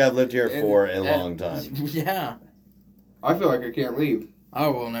state. feel like I've lived here And- for a and- long time. Yeah. I feel like I can't leave. I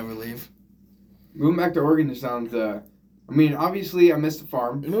will never leave. Moving back to Oregon just sounds. I mean, obviously, I miss the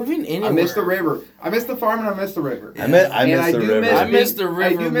farm. Moving anywhere. I miss the river. I miss the farm and I miss the river. I miss the river. I miss the river. I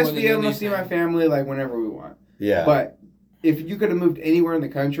do miss more than being able to see anything. my family like whenever we want. Yeah. But if you could have moved anywhere in the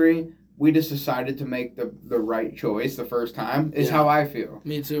country, we just decided to make the right choice the first time. Is Yeah. how I feel.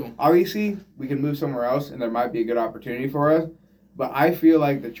 Me too. Obviously, we can move somewhere else, and there might be a good opportunity for us. But I feel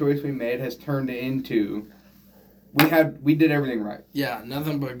like the choice we made has turned into we did everything right. Yeah,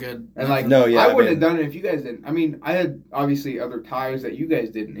 nothing but good. And like, No, yeah, I I wouldn't mean- have done it if you guys didn't. I mean, I had obviously other ties that you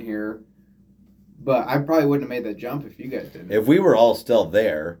guys didn't hear, but I probably wouldn't have made that jump if you guys didn't. If we were all still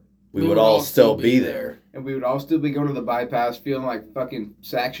there, we would all still be there. And we would all still be going to the bypass, feeling like fucking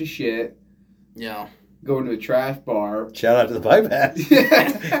sacks of shit, Yeah. going to a trash bar. Shout out to the bypass.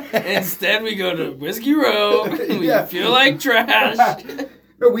 Instead, we go to Whiskey Row. We Yeah. feel like trash.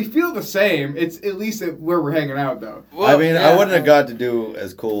 No, we feel the same. It's at least where we're hanging out, though. I mean, I yeah. wouldn't have got to do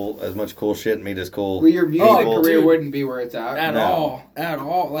as much cool shit and meet as cool. Well, your music people. career dude. wouldn't be where it's at. At No. all. At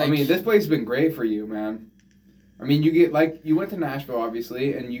all. Like, I mean, this place has been great for you, man. I mean, you went to Nashville,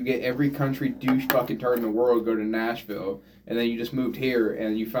 obviously, and you get every country douche fucking turd in the world go to Nashville, and then you just moved here,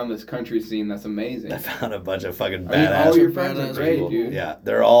 and you found this country scene that's amazing. I found a bunch of fucking I mean, badass all your friends are badass great, people. dude. Yeah,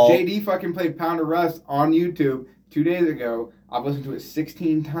 they're all. JD fucking played Pound of Rust on YouTube 2 days ago. I've listened to it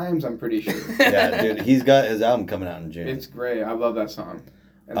 16 times, I'm pretty sure. Yeah, dude, he's got his album coming out in June. It's great. I love that song.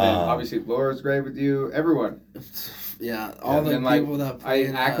 And then, obviously, Laura's great with you. Everyone. yeah, all And the then, like, people that I play.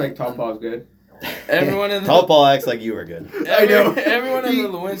 act like Tall Paw's good. Everyone in the. Tall Paul acts like you were good. I know. Everyone in the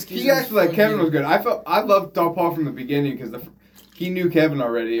Lewinsky. He acted like Kevin was good. I loved Tall Paul from the beginning because he knew Kevin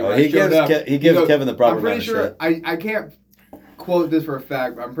already. Oh, When he I showed gives up, he gives goes, Kevin the proper I'm pretty amount sure of shit. I can't quote this for a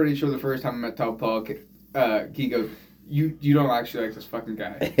fact, but I'm pretty sure the first time I met Tall Paul, he goes, "You don't actually like this fucking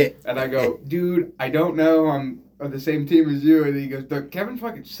guy," and I go, "Dude, I don't know. I'm on the same team as you," and he goes, "Kevin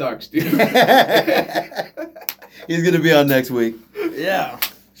fucking sucks, dude." He's gonna be on next week. Yeah.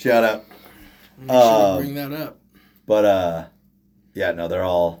 Shout out. Make sure to bring that up. But yeah, no, they're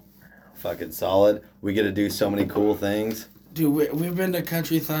all fucking solid. We get to do so many cool things. Dude, we've been to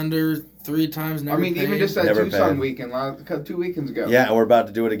Country Thunder 3 times. Never I mean, even paid. just that Never Tucson paid. weekend, 2 weekends ago. Yeah, and we're about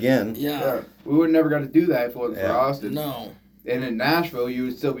to do it again. Yeah. We would never got to do that if it wasn't for Yeah. Austin. No. And in Nashville, you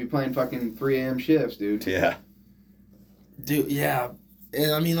would still be playing fucking 3 a.m. shifts, dude. Yeah. Dude, yeah.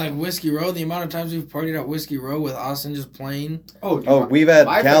 And I mean, like, Whiskey Row, the amount of times we've partied at Whiskey Row with Austin just playing. Oh, dude, Oh, we've had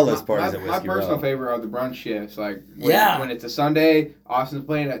my- countless my- parties my, at Whiskey My personal Row. favorite are the brunch shifts. Like, when it's a Sunday, Austin's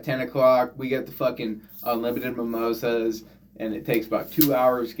playing at 10 o'clock. We get the fucking unlimited mimosas, and it takes about 2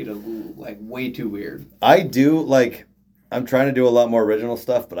 hours to get way too weird. I do like. I'm trying to do a lot more original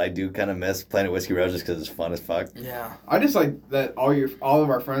stuff, but I do kind of miss playing at Whiskey Row just because it's fun as fuck. Yeah. I just like that all of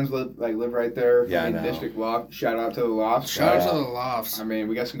our friends live right there. Yeah, I in know. District Loft. Shout out to the Loft. Shout out to the Lofts. I mean,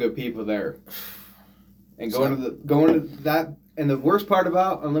 we got some good people there. And going to that, and the worst part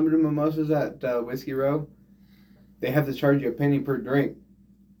about unlimited mimosas at Whiskey Row, they have to charge you a penny per drink.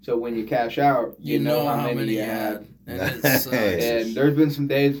 So when you cash out, you know how many you had. And it sucks. And there's been some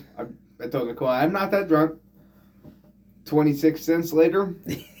days I told Nicole, I'm not that drunk. 26 cents later,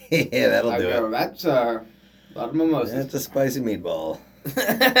 Yeah, that'll I do go, it. that's a lot of mimosas. That's a spicy meatball.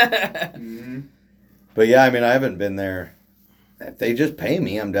 Mhm. But yeah, I mean, I haven't been there. If they just pay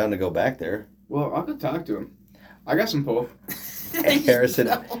me, I'm down to go back there. Well, I'll go talk to him. I got some pull. Harrison,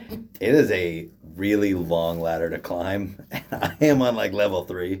 it is a really long ladder to climb. And I am on like level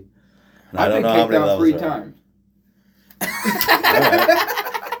 3. And I I've don't been know how kicked many out levels 3 there are. times.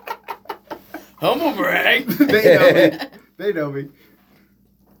 Humble brag. They know me. They know me.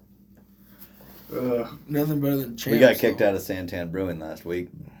 Ugh, Nothing better than champs. We got kicked out of Santan Brewing last week.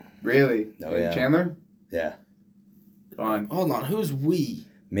 really? Oh, In yeah. Chandler? Yeah. Fun. Hold on. Who's we?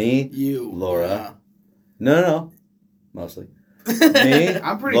 Me, You. Laura. No. Mostly. Me,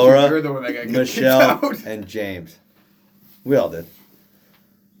 I'm pretty Laura, sure you're the one that got kicked Michelle, out. and James. We all did.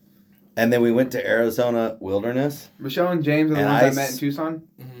 And then we went to Arizona Wilderness. Michelle and James are the And ones I I met in Tucson.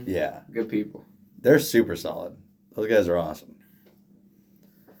 Mhm. Yeah. Good people. They're super solid. Those guys are awesome.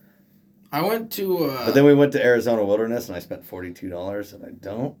 I went to. But then we went to Arizona Wilderness and I spent $42 and I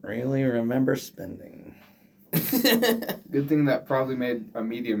don't really remember spending. Good thing that probably made a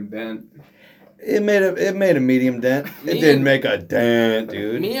medium dent. It made a medium dent. It Me didn't and- make a dent,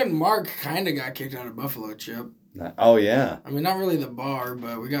 dude. Me and Mark kind of got kicked out of Buffalo Chip. Oh yeah. I mean, not really the bar,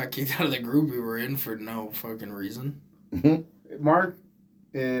 but we got kicked out of the group we were in for no fucking reason.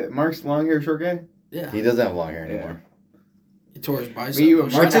 Mark's long hair, short guy? Yeah. He doesn't have long hair anymore. He tore his bicep. Me, you,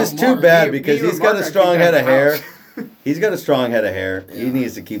 and Shout Which Mark- out is too Mark. bad Me- because me he's and got Mark a got strong kicked head out of the hair. house. He's got a strong head of hair. He Yeah.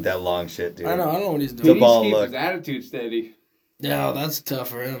 needs to keep that long shit, dude. I don't know what he's He The doing. needs ball to keep look. his attitude steady. Yeah, that's tough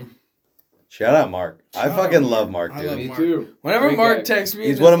for him. Shout out Mark. I Shout fucking out love Mark, I dude. love Me Mark. too. Whenever Great Mark guy. texts me,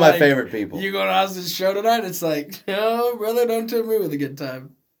 He's and one it's of my like, favorite people. You going to Austin's show tonight? It's like, no, brother, don't tempt me with a good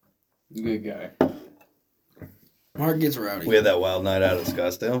time. Good guy. Mark gets rowdy. We had that wild night out at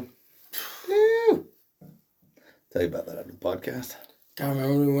Scottsdale. Woo. Tell you about that after the podcast. God,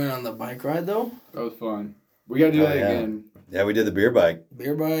 remember when we went on the bike ride, though? That was fun. We gotta do Oh, that yeah. again. Yeah, we did the beer bike.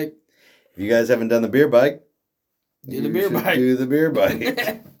 Beer bike. If you guys haven't done the beer bike, Do the you beer should bike. do the beer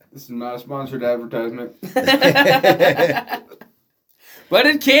bike. This is not a sponsored advertisement. But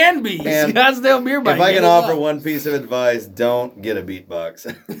it can be. And Scottsdale beer bike. If I Get can it offer up. one piece of advice, don't get a beatbox.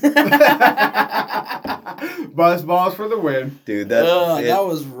 Buzz balls for the win. Dude, That that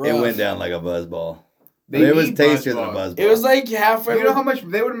was rough. it went down like a buzzball. They It was need tastier Buzz than a balls. buzzball. It was like halfway. You know how much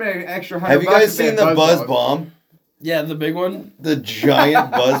they would have made an extra $100? Have you guys if they seen had the Buzz balls. Bomb? Yeah, the big one. The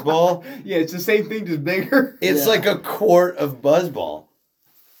giant buzz ball? Yeah, it's the same thing, just bigger. It's Yeah. like a quart of buzz ball.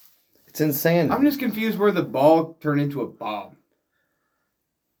 It's insane. I'm just confused where the ball turned into a bomb.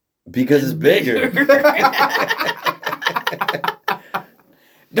 Because it's bigger.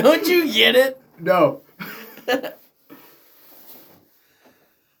 Don't you get it? No.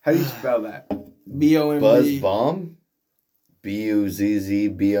 How do you spell that? B-O-M-B. Buzz Bomb?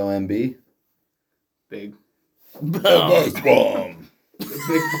 Buzzbomb? Big. Buzz Bomb.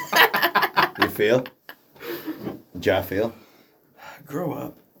 Big. You feel? Ja feel? Grow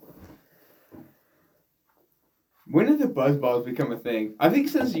up. When did the buzz balls become a thing? I think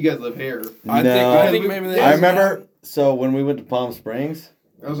since you guys live here. I No. think maybe they. I remember, so when we went to Palm Springs,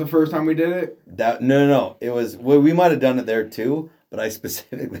 That was the first time we did it. no. It was, well, we might have done it there too, but I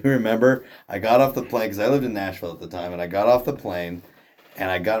specifically remember I got off the plane, because I lived in Nashville at the time, and I got off the plane, and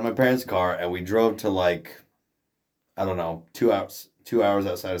I got in my parents' car, and we drove to like, I don't know, 2 hours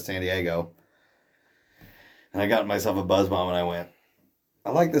outside of San Diego. And I got myself a buzz bomb, and I went, I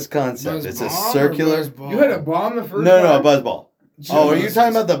like this concept. Buzz It's a bomb or circular. buzz ball? You had a bomb the first No, time? a buzz ball. Oh, are you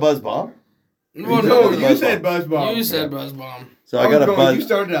talking about the buzz bomb? No, No, the you buzz said bomb. buzz bomb. You said buzz bomb. So I I got was a going, buzz. you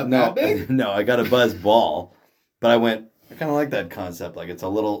started out that big? No, I got a buzz ball, but I went. I kind of like that concept. Like it's a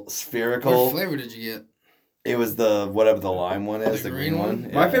little What spherical. flavor did you get? It was the whatever the lime one is, The the green green one?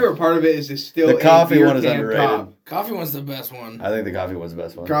 one. My Yeah. favorite part of it is it's still The a coffee beer one is can underrated. top. Coffee one's the best one. I think the coffee was the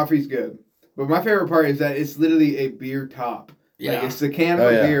best one. Coffee's good. But my favorite part is that it's literally a beer top. Yeah. Like it's the can Oh,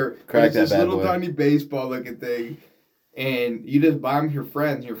 of yeah. beer. but Crack it's that this bad little boy. tiny baseball looking thing. And you just buy them to your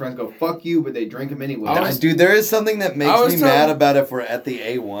friends. And your friends go, fuck you, but they drink them anyway. I was- Dude, there is something that I makes was me telling- mad about if we're at the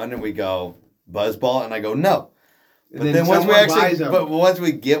A1 and we go buzzball, and I go no. And But then once we someone buys actually, 'em. but once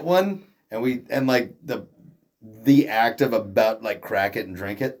we get one and like the act of about like crack it and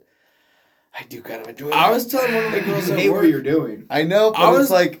drink it, I do kind of enjoy it. I was telling one of the you girls hate at what work. you're doing. I know, but I was-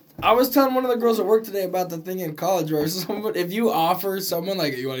 it's like I was telling one of the girls at work today about the thing in college where someone, if you offer someone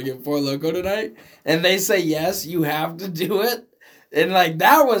like, you want to get 4 Loko tonight, and they say yes, you have to do it. And like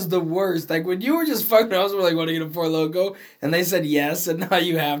that was the worst. Like when you were just fucking around, we're like, want to get a 4 Loko, and they said yes, and now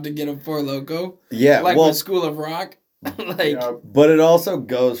you have to get a 4 Loko. yeah, Like well, with School of Rock. Like Yeah. but it also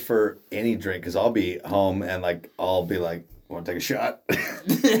goes for any drink because I'll be home and like I'll be like, want to take a shot,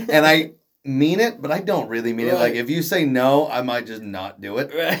 and I mean it, but I don't really mean it. Like Right. if you say no, I might just not do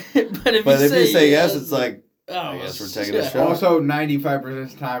it. Right? But if But you if you say yes, it's like oh, I guess we're taking a shit. shot. Also, 95%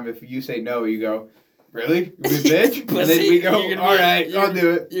 of the time, if you say no, you go, really? You bitch? And then Pussy. we go, You're gonna all be- right, you're- I'll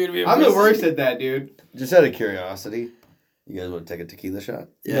do it. You're gonna be a I'm the pussy. worst at that, dude. just out of curiosity, you guys want to take a tequila shot?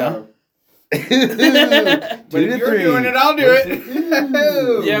 Yeah. But Two if to you're three. doing it, I'll do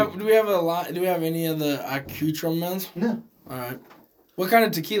it. Yeah. Do we have a lot? Do we have any of the accoutrements? No. All right. What kind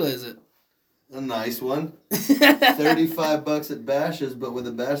of tequila is it? A nice one. $35 at Bash's, but with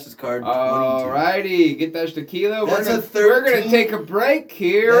a Bash's card, 22. Alrighty, get that tequila. That's We're a gonna 13 take a break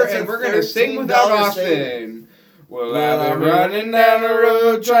here, That's and a we're gonna sing without $13 Austin. Well, Well, I've been running down the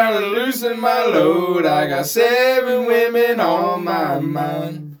road trying to loosen my load. I got 7 women on my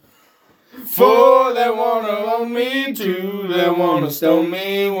mind. 4 that wanna own me, 2 that wanna stone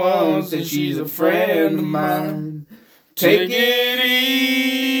me, 1 said she's a friend of mine. Take it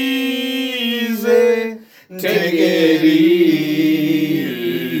easy, take it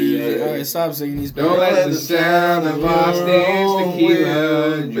easy. All right, stop singing these. Don't let the sound of Austin's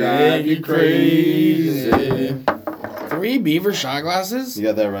tequila drive you crazy. 3 beaver shot glasses. You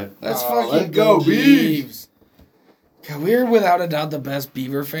got that right. Let's Oh, fucking let's go, Beavs. God, we're without a doubt the best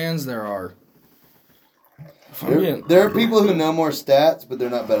Beaver fans there are. If I'm being- There are people who know more stats, but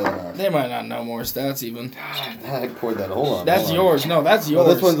they're not better than us. They might not know more stats even. I poured that. Hold on. That's hold on. yours. No, that's Oh,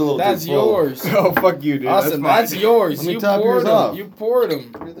 yours. this one's a little too That's full. yours. Oh, fuck you, dude. Austin, That's that's yours. Let me You top poured yours them. off. You poured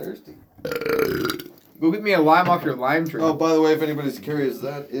them. You're thirsty. Go get me a lime off your lime tree. Oh, by the way, if anybody's curious,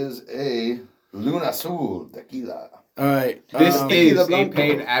 that is a Luna Azul tequila. All right. This is Tequila a Blanco.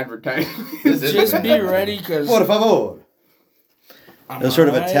 paid advertisement. Just be ready because Por favor. That's sort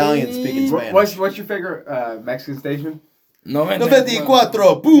of Italian-speaking Spanish. What's your favorite Mexican station?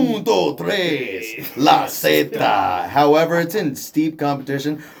 94.3 La Zeta. However, it's in steep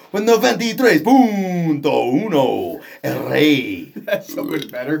competition with 93.1 El Rey. That's so much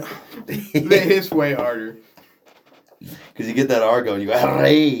better. It's way harder. Because you get that R going, you go, El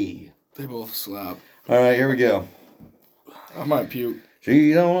Rey. They both slap. All right, here we go. I might puke.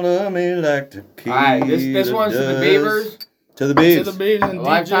 She don't love me like tequila. Alright, this one's to the does. Beavers. To the Beavs. To the Beavs and A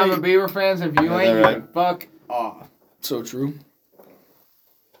lifetime DJ. of Beaver fans. If you Yeah, ain't, you right. can fuck off. So true.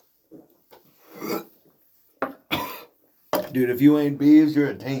 Dude, if you ain't Beavs, you're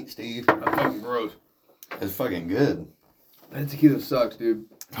a taint, Steve. That's fucking gross. It's fucking good. That tequila sucks, dude.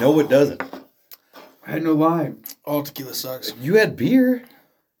 No, it doesn't. I had no lime. All tequila sucks. You had beer.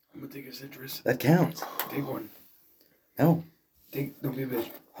 I'm gonna take a citrus. That counts. Take one. No, Don't be a bitch.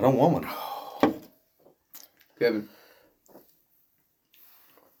 I don't want one. Kevin.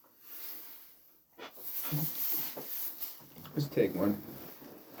 Just take one.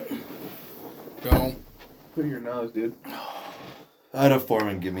 Don't. Put it in your nose, dude. I'd have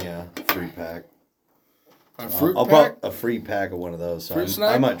Foreman give me a free pack. A fruit I'll pack? pop a free pack of one of those. So Fruit I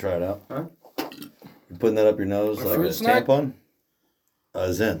snack? might try it out. Huh? You putting that up your nose A like fruit a snack? tampon?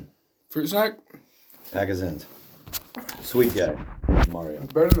 A Zen. Fruit snack? Pack of Zens. Sweet guy. Mario.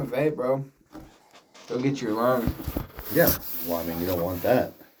 It's better than vape, bro. Go get your lungs. Yeah. Well, I mean, you don't want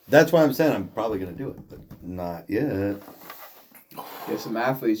that. That's why I'm saying I'm probably going to do it, but not yet. Get some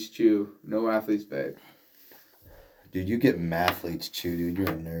athletes chew. No athletes vape. Dude, you get mathletes chew, dude. You're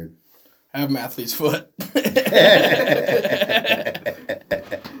a nerd. I have mathlete's foot.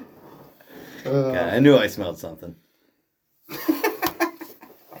 God, I knew I smelled something.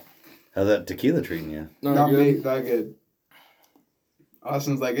 How's that tequila treating you? Not good. Not good.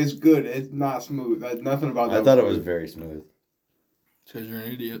 Austin's like, it's good. It's not smooth. Nothing about that. I thought it was very smooth. Because you're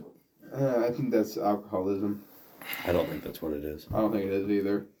an idiot. I think that's alcoholism. I don't think that's what it is. I don't think it is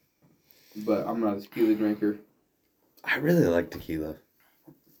either. But I'm not a tequila drinker. I really like tequila.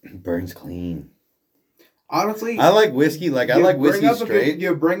 It burns clean. Honestly, I like whiskey. Like, I you like bring whiskey up a straight.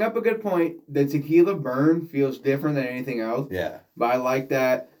 you bring up a good point. The tequila burn feels different than anything else. Yeah. But I like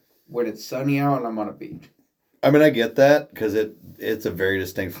that when it's sunny out and I'm on a beach. I mean, I get that because it's a very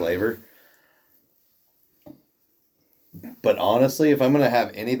distinct flavor. But honestly, if I'm going to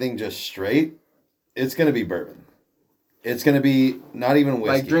have anything just straight, it's going to be bourbon. It's going to be not even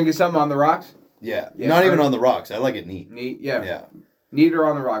whiskey. Like drinking something on the rocks? Yeah. Yeah, Not even bourbon. on the rocks. I like it neat. Neat, yeah. Yeah. Neat or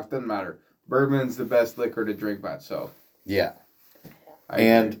on the rocks, doesn't matter. Bourbon's the best liquor to drink by itself. Yeah. I agree.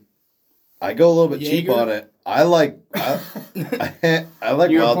 And I go a little bit cheap Jaeger? on it. I like I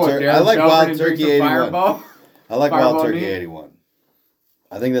like You wild gonna put turkey. Darren I like Shelburne wild and drink turkey some 81. Fireball? I like Fireball wild turkey neat? 81.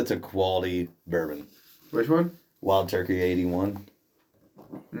 I think that's a quality bourbon. Which one? Wild turkey 81.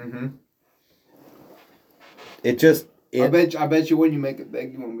 Mm-hmm. It just I bet you when you make it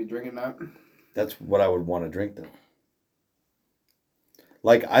big, you won't be drinking that. that's what I would want to drink then.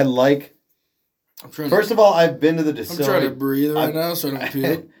 Like I like. I'm trying First to, of all, I've been to the I'm distillery. trying to breathe right I- now so I don't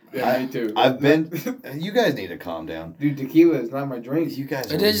puke. Yeah, me too. I've been. You guys need to calm down. Dude, tequila is not my drink. You guys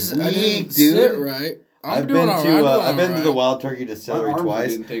I are didn't weak, dude. sit right. I've doing been all to right. I've been to the all right. Wild Turkey Distillery My arms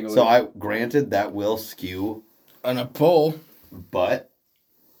twice, didn't tingle so either. granted that will skew, On a pole. but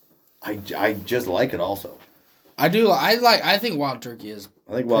I just like it also. I do. I think Wild Turkey is.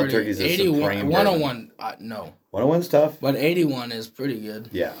 I think Wild pretty- Turkey's a 81, supreme 101. No, 101's tough. but 81 is pretty good.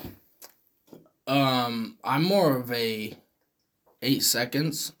 Yeah, I'm more of a 8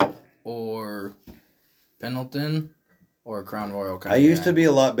 seconds or Pendleton or Crown Royal kind I of used guy. to be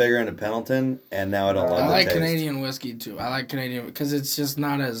a lot bigger into Pendleton, and now I don't love I the like taste. Canadian whiskey too. I like Canadian because it's just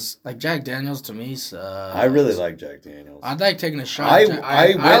not as like Jack Daniels to me. Sucks. I really like Jack Daniels. I'd like taking a shot. I of Jack-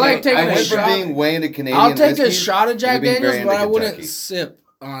 I, I went, taking I a went from shot. being way into Canadian I'll take a whiskey shot of Jack to being Daniels, very but I into wouldn't Kentucky. sip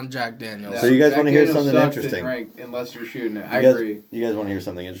on Jack Daniels. So you guys Jack wanna hear Daniels something sucks to interesting? drink unless you're shooting it. You I guys, agree. you guys want to hear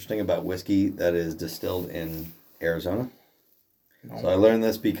something interesting about whiskey that is distilled in Arizona? So I learned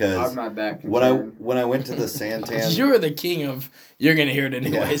this I'm because not that when I concerned. went to the Santan, You're the king of. You're gonna hear it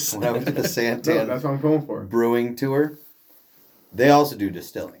anyways. when I went to the No, Santan that's what I'm going for. brewing tour, they also do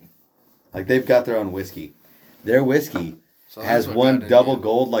distilling. Like they've got their own whiskey. Their whiskey So has that's what won got double into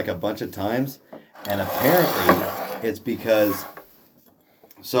gold like a bunch of times, and apparently it's because.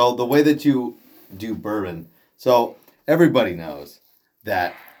 So the way that you do bourbon, so everybody knows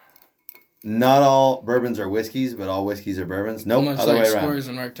that not all bourbons are whiskeys, but all whiskeys are bourbons. Nope, Much other like way around. squares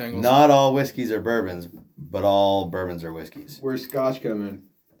and rectangles. Not all whiskeys are bourbons, but all bourbons are whiskeys. Where's Scotch come in?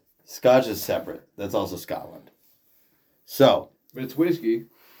 Scotch is separate. That's also Scotland. So, But it's whiskey.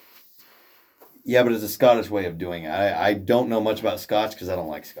 yeah, but it's a Scottish way of doing it. I don't know much about Scotch because I don't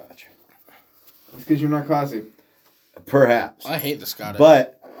like Scotch. It's because you're not classy. Perhaps. I hate the Scottish.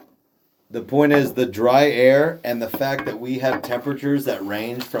 But the point is the dry air and the fact that we have temperatures that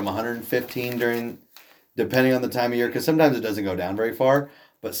range from 115 depending on the time of year, because sometimes it doesn't go down very far,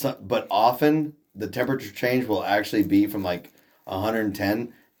 but often the temperature change will actually be from like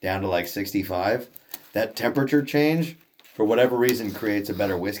 110 down to like 65. That temperature change, for whatever reason, creates a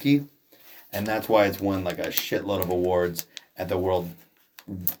better whiskey, and that's why it's won like a shitload of awards at the World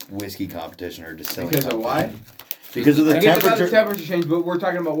Whiskey Competition or Distilling. Because of why? Because of the I get about temperature. the temperature change, but we're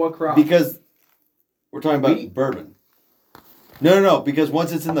talking about what crop? Because we're talking about Wheat? bourbon. No. Because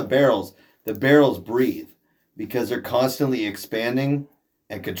once it's in the barrels breathe because they're constantly expanding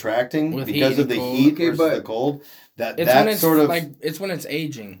and contracting With because heat of the and cold. heat Okay, versus but the cold. it's when That it's sort of like it's when it's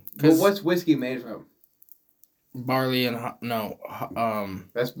aging. But 'Cause what's whiskey made from? barley and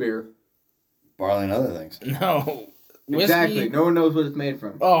That's beer. barley and other things. no whiskey. Exactly. No one knows what it's made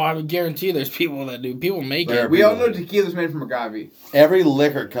from. Oh, I would guarantee there's people that do. People make There it. are We all people know that- tequila's made from agave. Every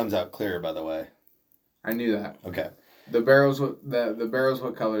liquor comes out clear, by the way. I knew that. Okay. The barrel's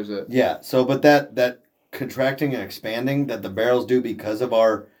what colors it? Yeah. So, but that contracting and expanding that the barrels do because of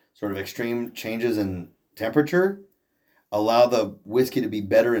our sort of extreme changes in temperature allow the whiskey to be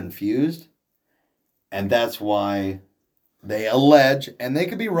better infused. And that's why they allege, and they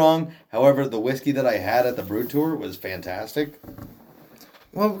could be wrong. However, the whiskey that I had at the brew tour was fantastic.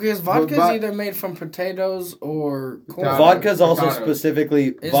 Well, because vodka's but- either made from potatoes or corn. Potato. Vodka's also Potato. specifically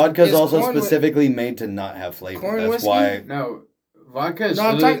Is also corn specifically made to not have flavor. corn That's whiskey? why No, vodka is No,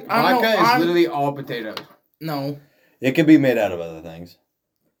 I'm literally, talking- I know, vodka is I'm- literally all potatoes. No, it can be made out of other things.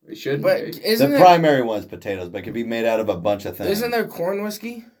 It should but be. isn't The there, primary one's potatoes, but it can be made out of a bunch of things. isn't there corn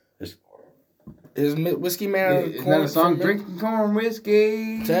whiskey? There's- Is whiskey made out of Isn't corn? that a song? from- Drinking corn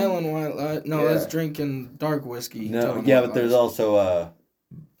whiskey. Telling white no, Yeah. that's drinking dark whiskey. No, Telling yeah, white but there's lies. also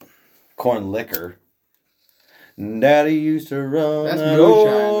corn liquor. Daddy used to run That's that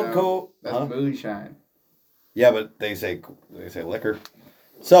moonshine, old though. coat. That's Huh? moonshine. Yeah, but they say liquor.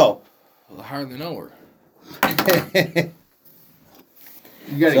 So I hardly know her.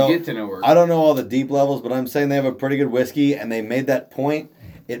 You gotta So, get to know her. I don't know all the deep levels, but I'm saying they have a pretty good whiskey, and they made that point.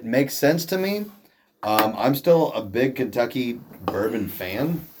 It makes sense to me. I'm still a big Kentucky bourbon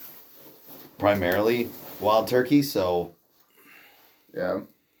fan, primarily Wild Turkey. So Yeah.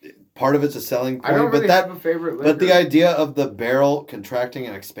 part of it's a selling point, I don't really but that have a favorite liquor. but the idea of the barrel contracting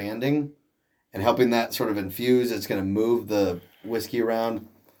and expanding, and helping that sort of infuse, it's going to move the whiskey around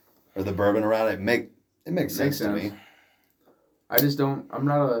or the bourbon around. It makes sense to me. I just don't. I'm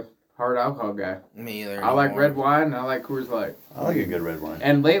not a hard alcohol guy. Me either. I like anymore. red wine and I like Coors Light. I like a good red wine.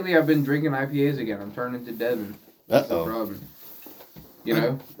 And lately I've been drinking IPAs again. I'm turning to Devin. That's the Uh-oh. problem. You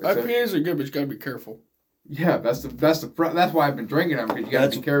know. IPAs are good, but you gotta be careful. Yeah, that's why I've been drinking them because you gotta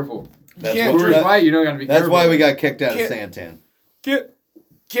That's- be careful. That's, can't what- Coors that- Light, you don't gotta be that's careful. why we got kicked out of Can't- Santan.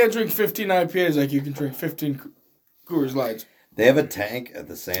 Can't drink 15 IPAs like you can drink 15 Coors Lights. They have a tank at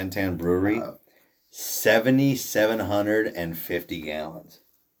the Santan Brewery, 7,750 gallons.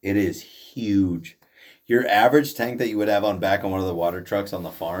 It is huge. Your average tank that you would have back on one of the water trucks on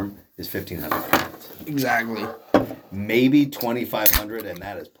the farm is 1,500 gallons. Exactly. Maybe 2,500, and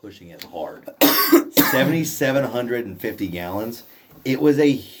that is pushing it hard. 7,750 gallons. It was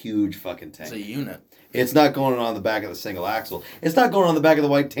a huge fucking It's a tank. unit. It's not going on the back of the single axle. It's not going on the back of the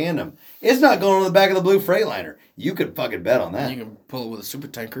white tandem. It's not going on the back of the blue Freightliner. You could fucking bet on that. You can pull it with a super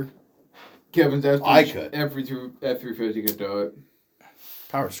tanker. Kevin's F3, I could. F350 could do it.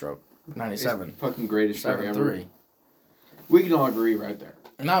 Power Stroke. 97. It's fucking greatest truck ever. 7.3. We can all agree right there.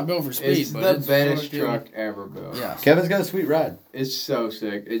 Not built for speed, It's but the it's best fucking- truck ever built. Yes. Kevin's got a sweet ride. It's so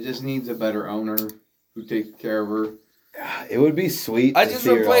sick. It just needs a better owner who takes care of her. It would be sweet. I to just see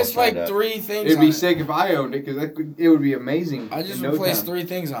her all replaced shined like up. 3 things It'd on be it. sick if I owned it because it would be amazing. I just in no replaced time. 3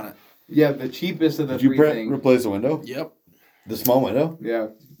 things on it. Yeah, the cheapest of the Did you 3 things. replace the window? Yep. The small window? Yeah.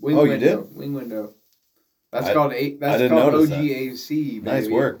 Wing Oh, you window. Wing window. That's I- called I That's didn't called notice that. OGAC. Nice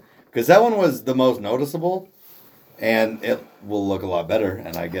baby. work. Because that one was the most noticeable, and it will look a lot better,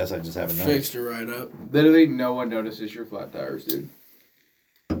 and I guess I just haven't noticed. Fixed it right up. Literally, no one notices your flat tires, dude.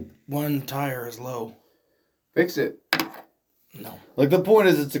 1 tire is low. Fix it. No. Like, the point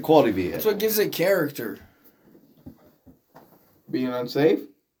is, it's a quality That's vehicle. what gives it character. Being unsafe.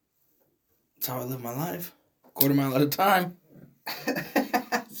 That's how I live my life. Quarter mile at a time.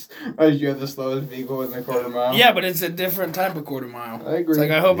 You have the slowest vehicle in the quarter mile. Yeah, but it's a different type of quarter mile. I agree. It's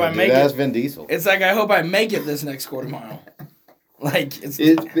like I hope I Dude, make that's it. Vin Diesel. It's like I hope I make it this next quarter mile. Like It's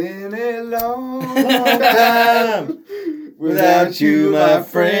been a long time without you, my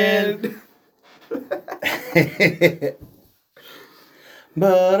friend.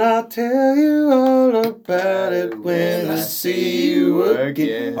 But I'll tell you all about it when I see you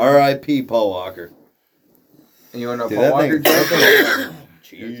again. R.I.P. Paul Walker. And you want to know Dude, Paul that Walker thing- joke? that It's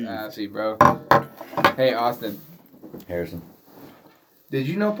Jeez. assy, bro. Hey, Austin. Harrison. Did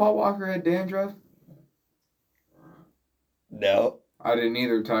you know Paul Walker had dandruff? No. I didn't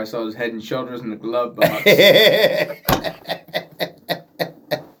either until I saw his head and shoulders in the glove box.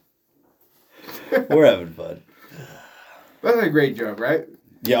 We're having fun. That's a great joke, right?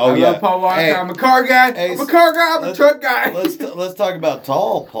 Yeah, I love Paul Walker. Hey, I'm a car guy. hey, I'm a car guy. I'm a let's- truck guy. let's talk about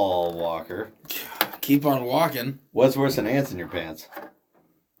tall Paul Walker. keep on walking. What's worse than ants in your pants?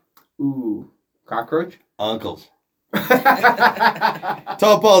 Ooh, cockroach. Uncles.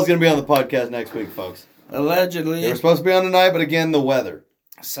 Tall Paul's gonna be on the podcast next week, folks. They Allegedly. were supposed to be on tonight, but again, the weather.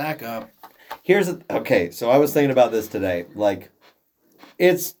 Sack up. Okay, so I was thinking about this today. Like,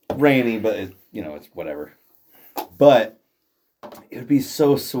 it's rainy, but it's whatever. But it would be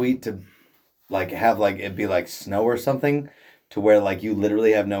so sweet to have it be like snow or something, to where like you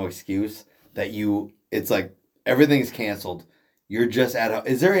literally have no excuse that it's like everything's canceled. You're just at home.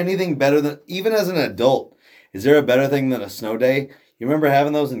 Is there anything better than, even as an adult, is there a better thing than a snow day? You remember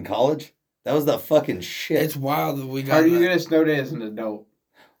having those in college? That was the fucking shit. It's wild that we got How do you that. get a snow day as an adult?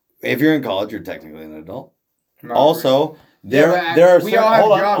 If you're in college, you're technically an adult. Not Also, really. there are we certain, all have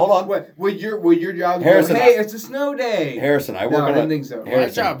hold on, jobs. hold on. What, would your job Harrison, go, hey, it's a snow day? Harrison, I work No, I on didn't a think so. My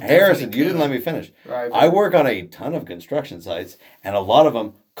job Harrison, definitely you didn't could. let me finish. Right. I work on a ton of construction sites, and a lot of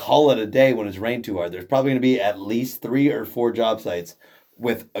them call it a day when it's rained too hard. There's probably going to be at least 3 or 4 job sites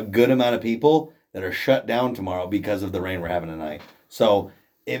with a good amount of people that are shut down tomorrow because of the rain we're having tonight. So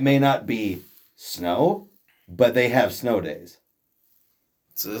it may not be snow, but they have snow days.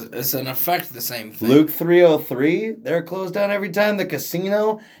 It's an effect the same thing. Luke 303, they're closed down every time. The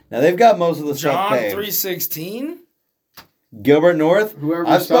casino, now they've got most of the stuff John paved. 3:16. Gilbert North, Whoever's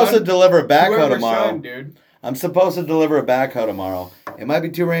I'm supposed to son- deliver a backhoe Whoever's tomorrow. son, dude. I'm supposed to deliver a backhoe tomorrow. It might be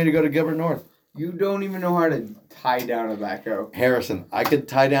too rainy to go to Gilbert North. You don't even know how to tie down a backhoe. Harrison, I could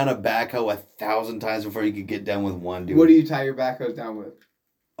tie down a backhoe 1,000 times before you could get done with one, dude. What do you tie your backhoes down with?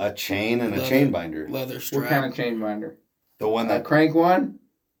 A chain and a Leather- chain binder. Leather strap. What kind of chain binder? The one A that, crank one?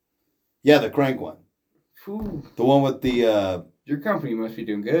 yeah, the crank one. Phew. The one with the, Your company must be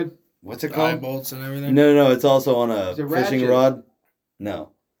doing good. what's it Eye called? bolts and everything. No, it's also on It's a a fishing ratchet. rod.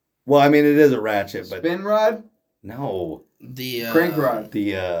 No. Well, I mean, it is a ratchet, but Spin rod? no. The Crank rod.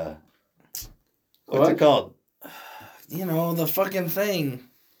 The, what's What? it called? You know, the fucking thing.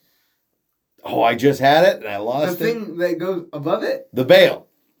 Oh, I just had it and I The lost it. thing that goes above it? The bail.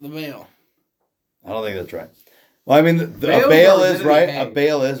 The veil. I don't think that's right. Well, I mean, a Bails bail are is right. literally A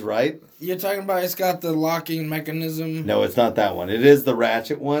bail is right. You're talking about it's got the locking mechanism. No, it's not that one. It is the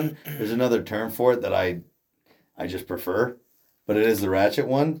ratchet one. There's another term for it that I just prefer, but it is the ratchet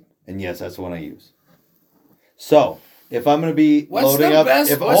one, and yes, that's the one I use. So, if I'm going to be loading up,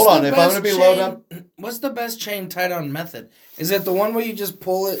 if I'm going to be loading up, What's the best chain tied on method? Is it the one where you just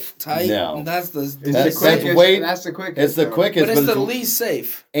pull it tight? No. That's the. It's That's- the quickest. way- That's the quickest. it's the though. quickest, But it's the it's least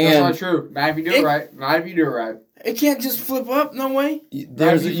safe. That's not and true. Not if you do it right. Not if you do it right. It can't just flip up. No way.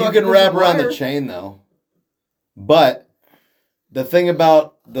 there's you you fucking can push wrap the around the wire. chain though. But the thing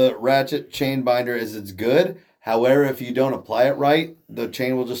about the ratchet chain binder is it's good. However, if you don't apply it right, the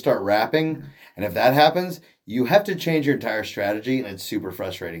chain will just start wrapping, and if that happens, you have to change your entire strategy, and it's super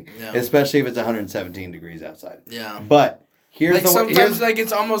frustrating, Yeah. especially if it's 117 degrees outside. Yeah. But here's Like the sometimes here's, like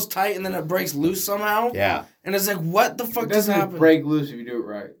it's almost tight and then it breaks loose somehow. yeah. And it's like, what the fuck It just doesn't happened? break loose if you do it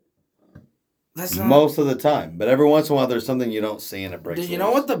right. That's not. Most of the time, but every once in a while, there's something you don't see, and it breaks. Dude, you know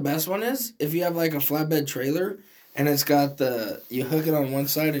loose. what the best one is? If you have like a flatbed trailer and it's got you hook it on one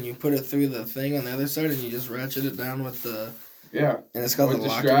side and you put it through the thing on the other side and you just ratchet it down with Yeah. and it's got With the the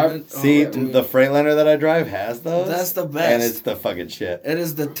locking strap? bit. See, dude. the Freightliner that I drive has those. That's the and best. it's the fucking shit. It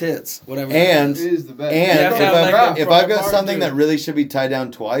is the tits, whatever. And It is the best. And have if, to have I've, like a if I've got front something bar, that too. really should be tied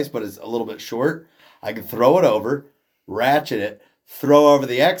down twice, but it's a little bit short, I can throw it over, ratchet it, throw over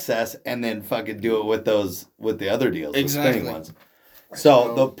the excess, and then fucking do it with the other deals, Exactly. the spinning ones.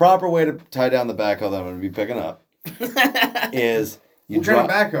 So the proper way to tie down the backhoe that I'm going to be picking up is you What kind of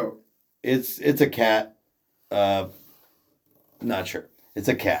drop. backhoe? It's a cat. Not sure. It's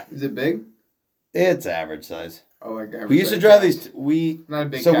a cat. Is it big? It's average size. Oh, like We used to drive these. Not a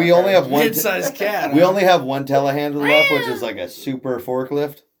big We cat only guy. have one. Mid-sized cat. We only have one telehandler left, which is like a super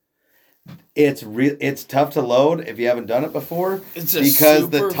forklift. It's tough to load if you haven't done it before It's a because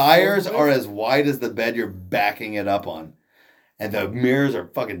the super tires forklift? are as wide as the bed you're backing it up on, and the mirrors are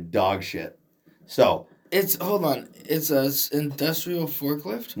fucking dog shit. So Hold on. It's a industrial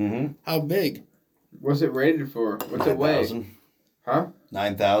forklift. mm-hmm, How big? What's it rated for? What's it weigh? 9,000. Huh?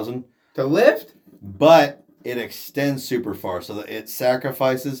 9,000. To lift? But it extends super far, so that it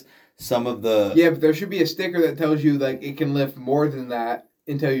sacrifices some of the. Yeah, but there should be a sticker that tells you like it can lift more than that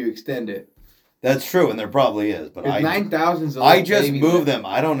until you extend it. That's true, and there probably is, but 9,000's a I little just baby move lift. them.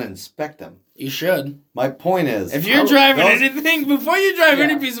 I don't inspect them. You should. My point is, If you're driving those- anything, before you drive Yeah.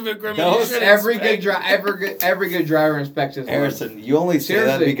 any piece of equipment, Those- you should Every good inspect. every good driver inspects his load. Harrison, you only say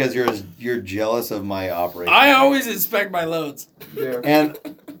that Seriously. because you're jealous of my operation. I always inspect my loads. Yeah. and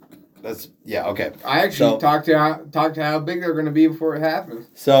that's okay. I actually So- talked to how big they're going to be before it happens.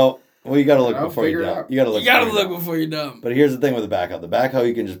 So you got to look I'll before you figure it dump. out. You got to look. You gotta before you look dump. before you dump. But here's the thing with the backhoe. The backhoe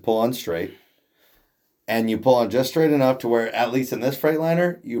you can just pull on straight, and you pull on just straight enough to where, at least in this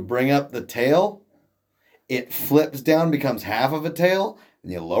Freightliner, you bring up the tail, it flips down, becomes half of a tail,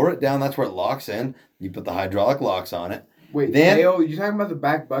 and you lower it down. That's where it locks in. You put the hydraulic locks on it. Wait, Then- tail? You talking about the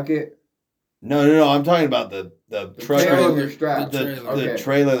back bucket? No. I'm talking about the The truck. tail of trailer. your strap. The the, trailer. the Okay.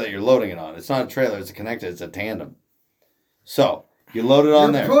 trailer that you're loading it on. It's not a trailer, it's a connected, it's a tandem. So, you load it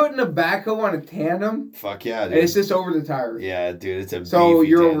on You're there. putting a backhoe on a tandem, Fuck yeah, and dude. it's just over the tire. Yeah, dude, it's a So beefy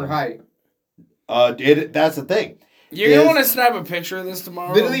you're tandem. over height. That's the thing. You're gonna Is- want to snap a picture of this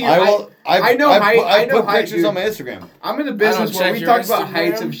tomorrow. Literally, I will. I know height- I know put height, pictures dude. on my Instagram. I'm in the business where check we your talk about Instagram.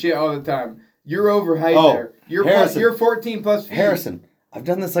 heights of shit all the time. You're over height Oh, there. You're Harrison. you're 14 plus feet. Harrison, I've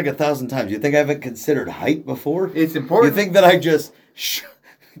done this like 1,000 times. You think I haven't considered height before? It's You important. think that I just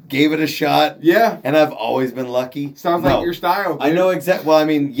gave it a shot Yeah. and I've always been lucky? Sounds No. like your style. I dude. know exactly. Well, I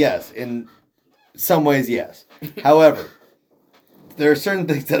mean, yes, in some ways, yes. However, there are certain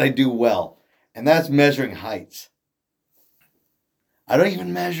things that I do well, and that's measuring heights. I don't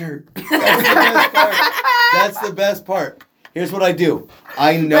even measure. That's the best part. That's the best part. Here's what I do.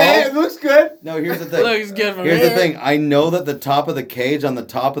 I know. Hey, it looks good. No, here's the thing. Looks good from Here's the here. thing. I know that the top of the cage on the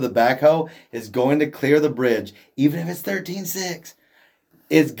top of the backhoe is going to clear the bridge, even if it's 13.6.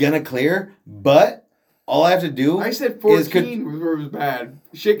 It's gonna clear, but all I have to do I said is 14 was where it was bad.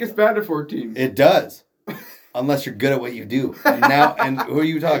 Shit gets bad to 14. it does, unless you're good at what you do. And who are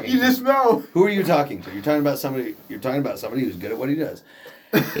you talking? You to? just know. Who are you talking to? You're talking about somebody. You're talking about somebody who's good at what he does.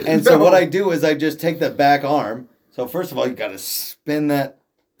 And so what I do is I just take the back arm. So first of all, you got to spin that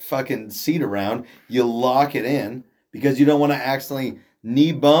fucking seat around. You lock it in because you don't want to accidentally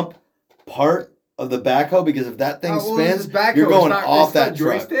knee bump part of the backhoe, because if that thing How old is spins, this backhoe? you're going It's not- off it's not that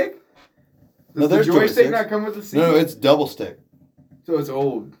truck. joystick? No, Does there's the joystick joysticks. not come with the seat? No, it's double stick. So it's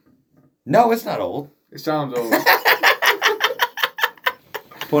old. No, it's not old. It sounds old.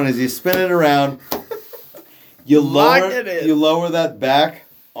 Point is, you spin it around. You Lock lower it in. you lower that back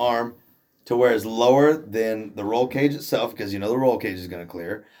arm to where it's lower than the roll cage itself, because you know the roll cage is going to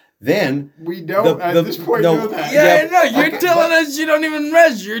clear. Then We don't at this point no, know that. Yeah, Yeah, no, you're okay, telling but- us you don't even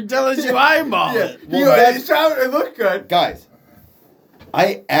measure. You're telling us you eyeball Yeah. it. Well, You know, it looked good. guys,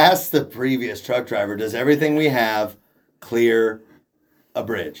 I asked the previous truck driver, does everything we have clear a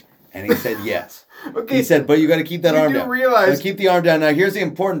bridge? And he said yes. Okay. He said, but you got to keep that You arm do down. realize- Gotta keep the arm down. Now, here's the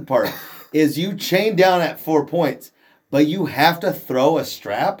important part: is you chain down at 4 points, but you have to throw a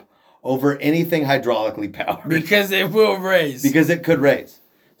strap over anything hydraulically powered Because it will raise. because it could raise.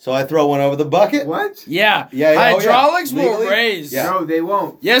 So I throw one over the bucket. What? yeah. Yeah, oh, yeah. Hydraulics will Legally? raise. Yeah. No, they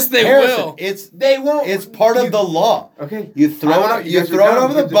won't. Yes, they Harrison, will. They won't. it's part of the law. Okay. You throw I it. know, You guys are throw it dumb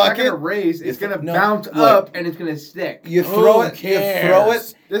over the because it's not bucket. gonna raise. It's gonna No, bounce look. up and it's gonna stick. You throw Who it. You throw it.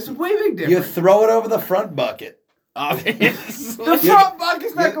 cares? This is way big You difference. throw it over the front bucket. Obviously. The front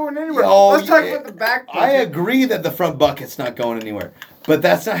bucket's not going anywhere. Oh, Let's talk yeah. about the back bucket. I agree that the front bucket's not going anywhere, but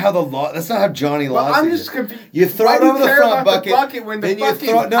that's not how the law. That's not how Johnny But Law. I'm sees just it. confused. You throw Why it do you over the care front about bucket, the bucket when the then you fucking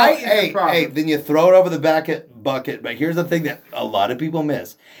throw no. height is the Hey, problem? then you throw it over the bucket. But here's the thing that a lot of people miss: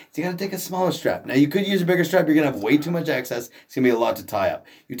 is you got to take a smaller strap. Now you could use a bigger strap. You're gonna have way too much excess. It's gonna be a lot to tie up.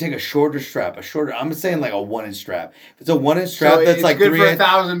 You take a shorter strap. I'm saying like a 1-inch strap. If it's a 1-inch strap, So that's it's like good for 3/8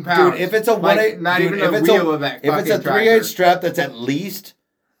 1,000 pounds. Dude, if it's a Like, 1/8, not dude, even if a it's wheel of that if it's a fucking 3/8 tractor. strap that's at least,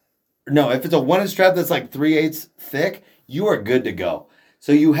 no, if it's a 1-inch strap that's like 3/8 thick, you are good to go.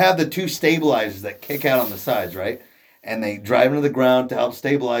 So you have the two stabilizers that kick out on the sides, right? And they drive into the ground to help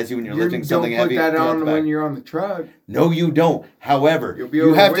stabilize you when you're You lifting don't something put heavy. that throughout on the back. when you're on the truck. No, you don't. However, You'll be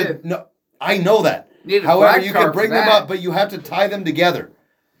you have overweight. to. No, I know that. Need a However, flat you car can for bring them that. up, but you have to tie them together.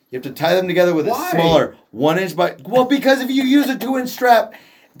 You have to tie them together with Why? a smaller 1-inch. Well, because if you use a 2-inch strap,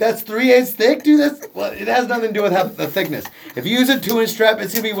 That's 3/8 thick, dude. It has nothing to do with the thickness. If you use a 2-inch strap,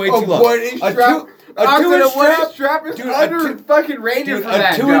 it's gonna be way too long. 1-inch strap. A 2-inch strap is dude, under fucking rated dude, for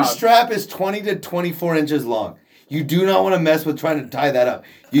that. a 2-inch job. strap is 20 to 24 inches long. You do not want to mess with trying to tie that up.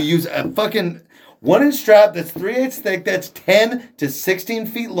 You use a fucking 1-inch strap that's 3/8 thick. That's 10 to 16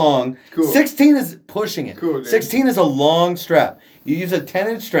 feet long. Cool. 16 is pushing it. Cool, dude. 16 is a long strap. You use a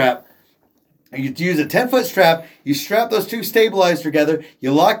 10-inch strap. You use a 10-foot strap. You strap those two stabilizers together.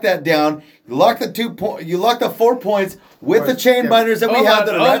 You lock that down. You lock the 4 points with the chain binders that we Hold have on,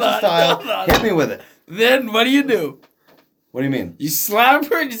 that are hold ratchet on, style. hold on. Hit me with it. Then what do? What do you mean? You slap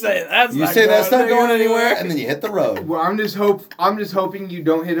her and you say that's You not say going that's not going anywhere, and then you hit the road. Well, I'm just hoping you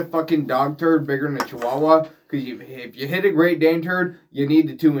don't hit a fucking dog turd bigger than a chihuahua. Because if you hit a Great Dane turd, you need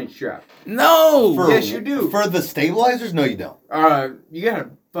the 2-inch strap. No. Yes, you do. For the stabilizers, no, you don't. You got a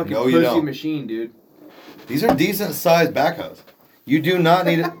fucking No, you pussy don't. machine, dude. These are decent sized backhoes. You do not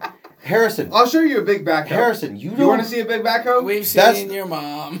need it. Harrison. I'll show you a big backhoe. Harrison, you You want don't. to see a big backhoe? We've That's- seen your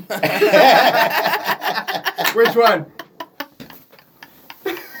mom. Which one?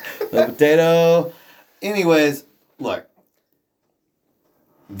 The potato. Anyways, look.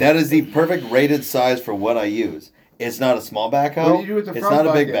 That is the perfect rated size for what I use. It's not a small backhoe. What do you do with the it's front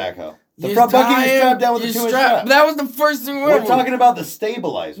not a big bucket? backhoe. The You front bucket tie you him, strap down with you the 2-inch strap- strap. That was the first thing We're talking about the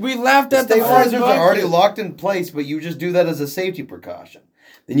stabilizer. We laughed at the Stabilizers first are already bucket. locked in place, but you just do that as a safety precaution.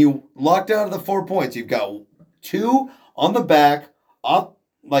 Then you lock down to the 4 points. You've got 2 on the back, off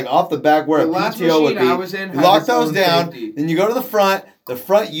the back where The a last PTO would be. machine I was in You had lock its those own down. safety. Then you go to the front. The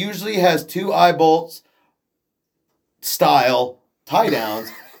front usually has 2 eye bolts style tie downs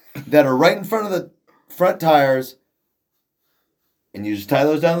that are right in front of the front tires. And you just tie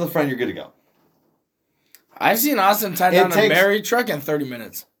those down to the front. You're good to go. I've seen Austin tie It down a takes- Mary truck in 30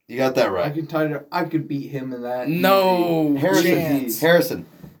 minutes. You got that I right. could tie it. I could beat him in that. No Harrison. chance. Harrison.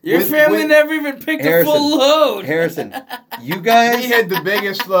 Your With- family with- never even picked Harrison. a full load. Harrison. You He guys. had the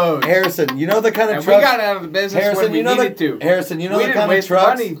biggest load. Harrison, you know the kind of And we trucks. got out of the business Harrison, when we you know needed the to. Harrison, you know we the didn't kind of waste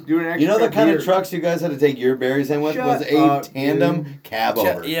trucks. money doing extra You know the kind beer. of trucks you guys had to take your berries in with Shut was a up, tandem dude. cab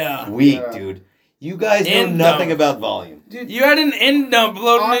over. Yeah. Weak, Yeah. dude. You guys know End nothing dump. about volume. You had an end dump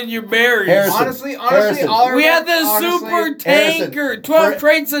loading in your berries. Harrison. Honestly, Harrison. all I We had the remember- super honestly, tanker, 12 For-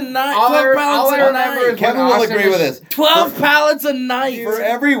 crates a night, all 12 I pallets a remember night. is Kevin when will Austin agree with was- this. 12 pallets a night. For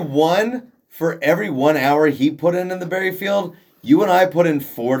every 1 hour he put in the berry field, you and I put in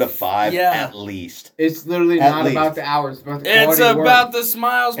 4 to 5 Yeah. at least. It's literally At not least. about the hours. It's about the It's quality of work. about the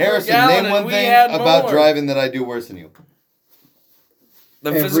smiles per Harrison, gallon, name one and we thing had about more. driving that I do worse than you. The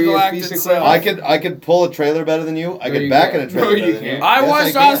Every physical act piece of itself. I could pull a trailer better than you. I No, could you back in can't. a trailer No, better you than you. can't. I Yes,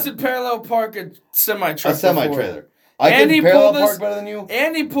 watched can. Austin parallel park a semi-truck A semi before. trailer. I And he can parallel pulled this- park better than you.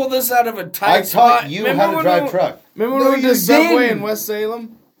 And he pulled this out of a tight I spot. taught you Remember how to when drive we- truck. Remember No, when we you did Subway didn't. in West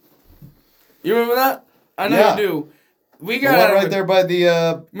Salem? You remember that? I know Yeah. you do. We The got one out of right a- there by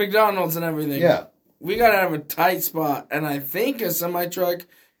the McDonald's and everything. yeah. We got out of a tight spot, and I think a semi-truck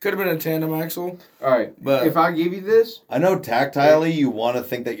could have been a tandem axle. All right, But- if I give you this, I know tactilely you want to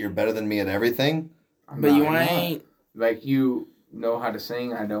think that you're better than me at everything. I'm But not- you I'm not. ain't. Like you know how to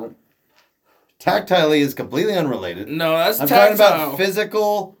sing, I don't. Tactilely is completely unrelated. No, that's I'm talking tactile. about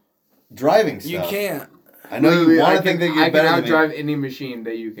physical driving stuff. You can't. I know Literally, you want I to think that can- you're I can better than me. outdrive any machine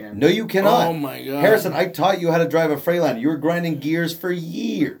that you can. No, you cannot. Oh my god. Harrison, I taught you how to drive a Freightliner. You were grinding gears for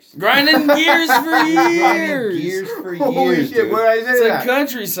years. Grinding gears for Grinding years. gears for Holy years, shit! dude. Where did I It's say a that?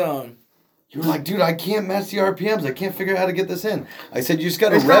 country song. You were like, dude, I can't match the RPMs. I can't figure out how to get this in. I said, you just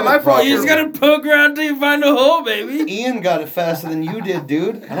got to It's rev not my it fault. properly. You just gotta poke around till you find a hole, baby. Ian got it faster than you did,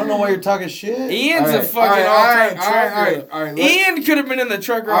 dude. I don't know why you're talking shit. Ian's a Alright, fucking alright, all-time alright, trucker. alright, Ian could have been in the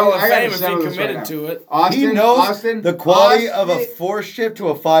Trucker I- Hall of I gotta Fame if settle he this committed right to it. Austin, He knows Austin, the quality of a Austin- 4-shift to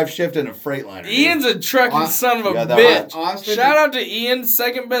a 5-shift and a Freightliner. dude. Ian's a trucking Aust- son of a You got that bitch. right. Austin- Shout out to Ian,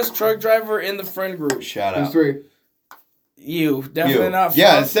 second best truck driver in the friend group. Shout Who's out. 3? You, definitely You. not.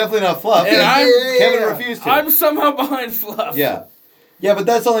 Yeah, Fluff. it's definitely not fluff. And I'm- Kevin refused to. I'm somehow behind Fluff. Yeah. Yeah, but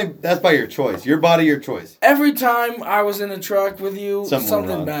that's by your choice. Your body, your choice. Every time I was in a truck with you, Something something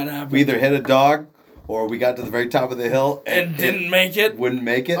went wrong. bad happened. We either hit a dog or we got to the very top of the hill and didn't make it wouldn't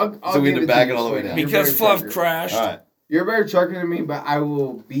make it. I'll so we give had to it back to it you, all the way Sweeney. down. You're because very Fluff trucker. crashed. All right. You're a better trucker than me, but I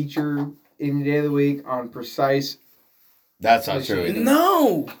will beat you any day of the week on precise. That's not true either.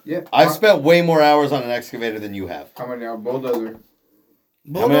 No. Yeah, I've spent way more hours on an excavator than you have. How many now? Bulldozer.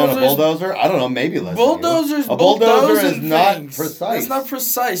 How many on a bulldozer? I don't know, maybe less. than you. Bulldozers. A bulldozer is bulldozing not things. precise. It's not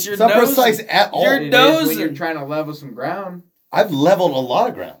precise. You're It's not dozing. precise at all. You're It is when dozing. you're trying to level some ground. I've leveled a lot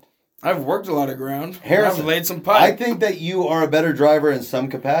of ground. I've worked a lot of ground. Harrison, I've laid some I pipe. think that you are a better driver in some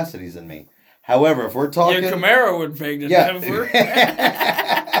capacities than me. However, if we're talking, Your Camaro would pay to Yeah. Denver.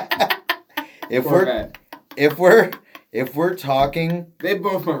 if we're talking, They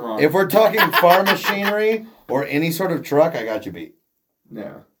both went wrong. if we're talking farm machinery or any sort of truck, I got you beat.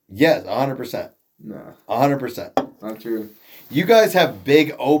 No. Yes, 100%. No. 100%. Not true. You guys have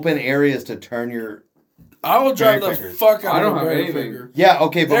big open areas to turn your. I will drive the Berry pickers. fuck out I of don't a have berry anything. picker. Yeah,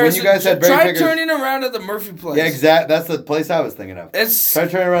 okay, but There's when you guys had berry try pickers, turning around at the Murphy place. yeah, exact. That's the place I was thinking of. It's. Try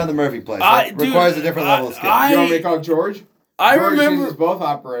turning around the Murphy place. That Dude, requires a different level of skill. You want me to call George? I George remember. sees us both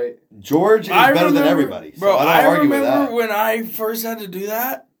operate. George is better than everybody, so bro. I don't argue with remember that. when I first had to do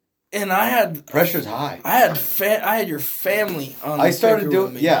that, and I had Pressure's high. I had your family on. I the started picker doing.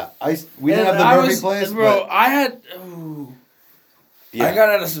 with me. Yeah, we didn't And have the I Murphy was- place, bro. but I had. yeah. I got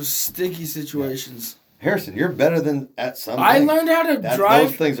out of some sticky situations. Harrison, you're better than at some. I things. learned how to Those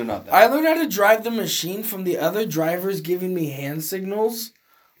drive. things are not that. I learned how to drive the machine from the other drivers giving me hand signals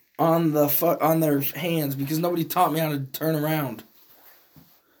on on their hands because nobody taught me how to turn around.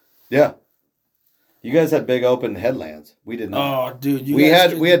 Yeah. You guys had big open headlands. We did not. Oh, dude, we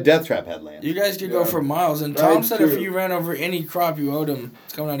had death trap headlands. You guys could go Yeah. for miles, and Right, Tom said if too. you ran over any crop you owed him,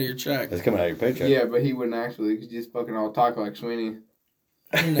 it's coming out of your check. That's coming out of your paycheck. Yeah, but he wouldn't actually. He's just fucking all talk like Sweeney.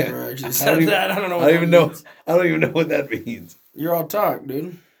 I never actually I said don't even- that. I don't know. I What don't that even know. means. I don't even know what that means. You're all talk,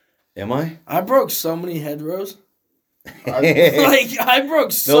 dude. Am I? I broke so many hedgerows. the Like I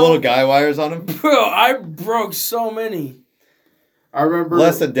broke so. little guy wires on him. Bro, I broke so many. I remember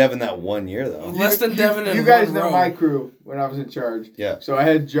Less than Devin that 1 year though. Less than Devin in You guys one know row. my crew when I was in charge. Yeah. So I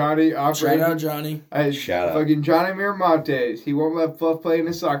had Johnny Shout operating. out Johnny. I had Shout out. fucking Johnny Miramontes. He won't let Fluff play in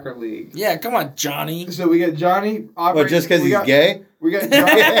the soccer league. Yeah, come on, Johnny. So we got Johnny operating. What? Just because we he's got- gay? We got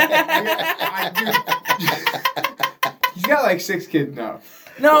Johnny. He's got like 6 kids now.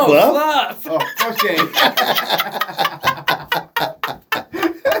 No, Well? Fluff. Oh, okay.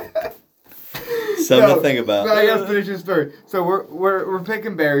 Something to think about. No, I gotta finish this story. So we're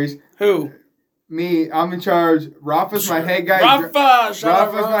picking berries. Who? Me, I'm in charge. Rafa's my head guy. Rafa. Shout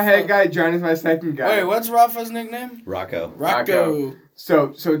out Rafa's my head guy. Johnny's my second guy. Wait, what's Rafa's nickname? Rocco. Rocco.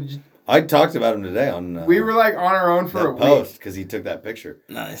 So I talked about him today on. we were like on our own for that a week, post because he took that picture.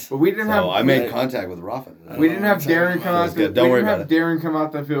 Nice. but we didn't have. So I made contact with Rafa. We didn't have Oh, Darren come out. That's good. Don't worry about Darren come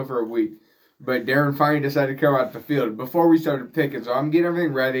out the field for a week, but Darren finally decided to come out the field before we started picking. So I'm getting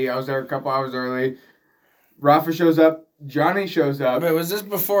everything ready. I was there a couple hours early. Rafa shows up. Johnny shows up. Wait, was this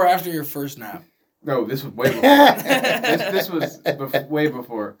before or after your first nap? No, this was way before. this was way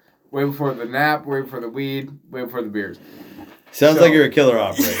before. Way before the nap. Way before the weed. Way before the beers. Sounds So- like you're a killer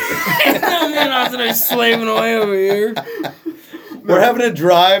operator. Man, I was gonna be slaving away over here. We're having to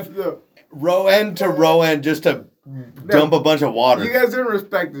drive No, row end to row end just to dump a bunch of water. you guys didn't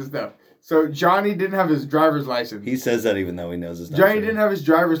respect this stuff. So Johnny didn't have his driver's license. He says that even though he knows it's not Johnny true. didn't have his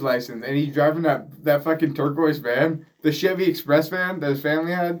driver's license, and he's driving that fucking turquoise van, the Chevy Express van that his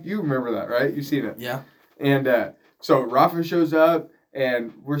family had. You remember that, right? You've seen it. Yeah. And so Rafa shows up,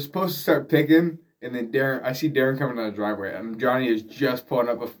 and we're supposed to start picking, and then I see Darren coming down the driveway, and Johnny is just pulling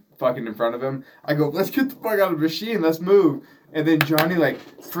up fucking in front of him. I go, let's get the fuck out of the machine, let's move. And then Johnny like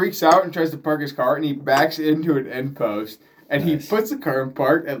freaks out and tries to park his car, and he backs into an end post. And Nice. he puts the car in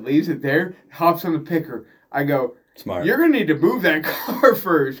park and leaves it there, hops on the picker. I go, Smart. you're going to need to move that car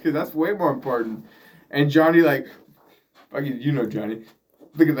first because that's way more important. And Johnny, like, fucking, you know Johnny.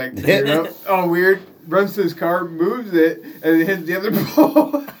 Look at that. Weird up. Oh, weird. Runs to his car, moves it, and it hits the other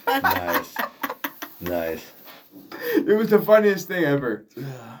pole. Nice. Nice. It was the funniest thing ever.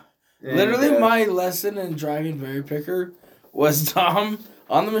 And, Literally, my lesson in driving berry picker was Tom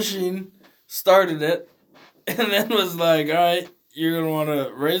on the machine, started it, and then was like, all right, you're going to want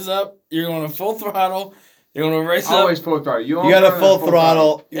to raise up, you're going to want to full throttle, you're going to raise always up. full throttle. You got a full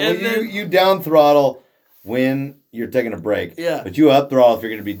throttle. And then- You down throttle when you're taking a break. Yeah. But you up throttle if you're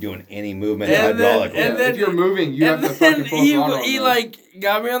going to be doing any movement And then- hydraulically. and then- If you're moving, you have And to fucking then full throttle. he man. like,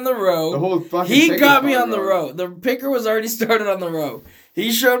 got me on the row. the whole fucking He thing got was me full on the throttle. row. The picker was already started on the row.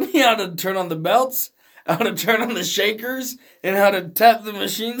 He showed me how to turn on the belts, how to turn on the shakers, and how to tap the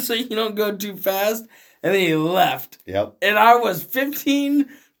machine so you don't go too fast. And then he left. Yep. And I was 15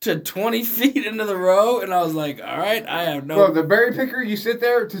 to 20 feet into the row, and I was like, all right, I have no... Bro, the berry picker, you sit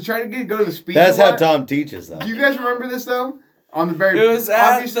there to try to go to the speed. That's you how want. Tom teaches, though. Do you guys remember this though? On the berry, It was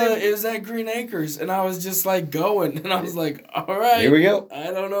at obviously. it was at Green Acres, and I was just like going, and I was like, all right. Here we go.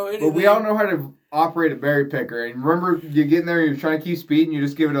 I don't know anything. But we all know how to operate a berry picker. And remember, you get in there, you're trying to keep speed, and you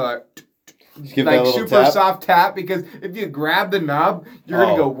just give it a like, Just give that a like little super tap. soft tap, because if you grab the knob, you're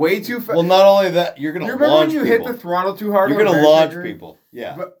gonna go way too fast. Well, not only that, you're gonna you remember launch when you people. hit the throttle too hard? You're on gonna the launch Berry Picker? people.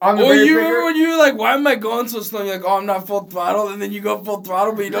 Yeah. But on the Oh, Berry you Picker- remember when you were like, why am I going so slow? You're like, oh, I'm not full throttle. And then you go full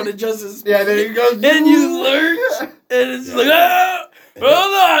throttle, but you don't adjust the speed. Yeah, then it goes. And you lurch. And it's like, ah,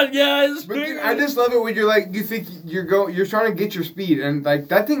 hold on, guys. But dude, I just love it when you're like, you think you're trying to get your speed, and like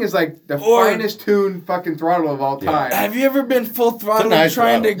that thing is like the Or- finest tuned fucking throttle of all Yeah. time. Have you ever been full throttle nice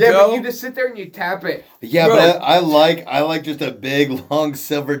trying throttle. to Yeah, go? but you just sit there and you tap it. Yeah, Bro. but I like just a big long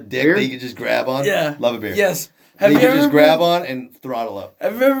silver dick Beer? that you can just grab on. Yeah. Love a beer. Yes. That Have you you can ever just grab been, on and throttle up.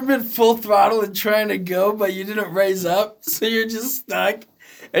 Have you ever been full throttle and trying to go, but you didn't raise up, so you're just stuck,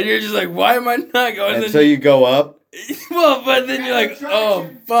 and you're just like, why am I not going? And then so you go up. well, but then you're like, Traction. oh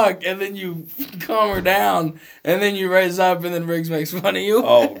fuck, and then you calm her down, and then you raise up, and then Riggs makes fun of you.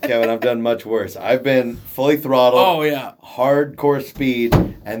 Oh, Kevin, I've done much worse. I've been fully throttled, Oh yeah. hardcore speed,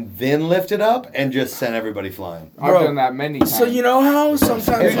 and then lifted up and just sent everybody flying. I've Bro, done that many times. So you know how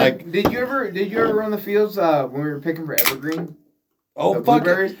sometimes It's like- did you ever run the fields when we were picking for Evergreen? Oh, The fuck it.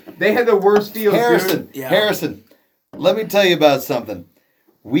 blueberries? They had the worst fields, Harrison, dude. Yeah. Harrison, let me tell you about something.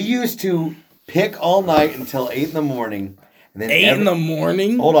 We used to pick all night until 8 in the morning. And then 8 in the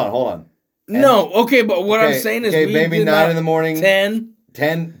morning. Hold on. No, okay, but what I'm saying is, we maybe did 9 not- in the morning. 10.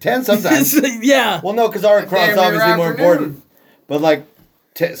 10 sometimes. Yeah. Well, no, because our crops Damn near obviously more afternoon. important. But like,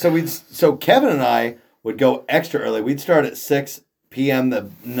 so Kevin and I would go extra early. We'd start at 6 p.m. the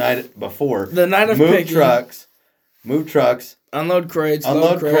night before. The night of move picking. trucks, Unload crates.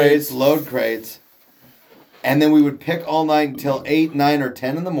 unload crates, load crates, and then we would pick all night until 8, 9, or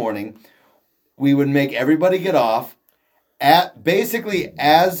 10 in the morning. We would make everybody get off. At basically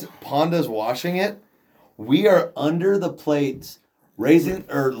as Ponda's washing it, we are under the plates, raising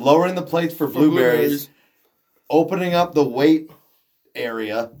or lowering the plates for blueberries, opening up the weight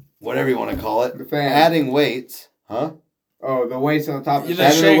area, whatever you want to call it, The fan. adding weights, huh? Oh, the weights on the top of the The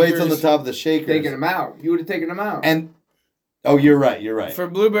Adding the weights on the shakers. top of the shakers. taking them out. You would have taken them out. And oh, you're right. For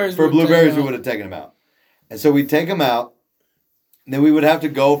blueberries. For we would blueberries, take we out- would have taken them out. And so we'd take them out. And then we would have to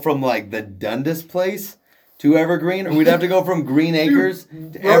go from like the Dundas place to Evergreen, or we'd have to go from Green Acres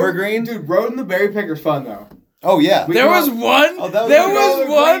to Evergreen. Dude, roading the berry picker's fun though. Oh yeah. We- There was one. Oh, that was there like was all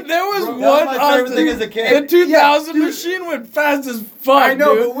the one. great- There was Bro, one. that was my favorite Austin, thing as a kid. The 2000 dude. machine went fast as fuck. I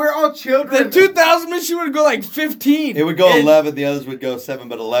know, dude. but we're all children. The 2000 machine would go like 15. It would go And- 11, the others would go 7,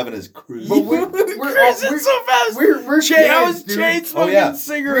 but 11 is cruise. But we're Cruising so fast. We're I kids, was dude. chain smoking yeah. We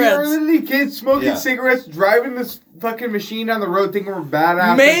cigarettes. are literally kids smoking Yeah. cigarettes, driving this fucking machine down the road, thinking we're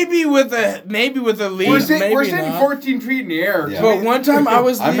badass. Maybe with a lead. we're maybe sitting not. 14 feet in the air. Yeah. But one time I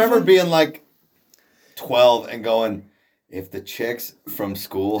was. I remember leaving- being like 12 and going, if the chicks from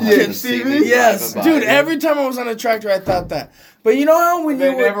school had Yeah, to see Steven? me Yes, driving by dude. me- Every time I was on a tractor, I thought that. But you know how when They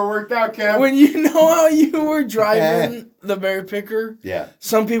you were, never worked out, Kev. when you know how you were driving the berry picker, Yeah.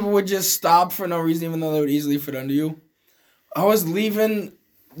 some people would just stop for no reason, even though they would easily fit under you. I was leaving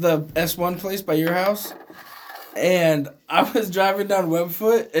the S1 place by your house, and I was driving down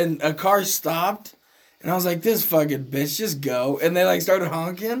Webfoot, and a car stopped, and I was like, "This fucking bitch, just go!" And they like started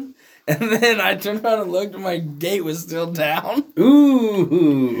honking, and then I turned around and looked, and my gate was still down.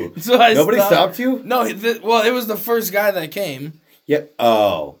 Ooh. So I Nobody stopped you? No, well, it was the first guy that came. Yeah.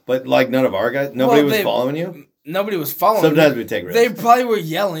 Oh, but like none of our guys, nobody was they- following you. Nobody was following. Sometimes me. we take risks. They probably were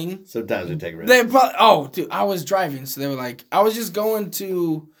yelling. Sometimes we take risks. They probably. Oh, dude, I was driving, so they were like, I was just going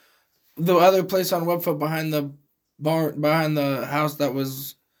to the other place on Webfoot behind the barn, behind the house that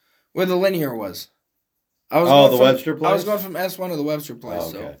was where the linear was. I was Oh, going the from- Webster place? I was going from S1 to the Webster place.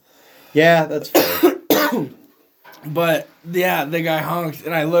 Oh, okay. Yeah, that's fair. So, but yeah, the guy honked,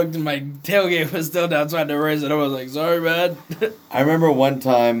 and I looked, and my tailgate was still down, so I had to raise it. I was like, "Sorry, man." I remember one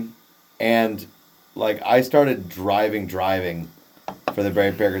time, and like I started driving for the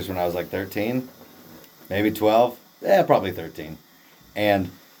Berry Pickers when I was like 13, maybe 12. Yeah, probably 13. And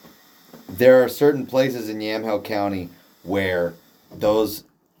there are certain places in Yamhill County where those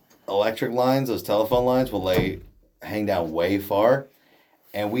electric lines, those telephone lines, will hang down way far.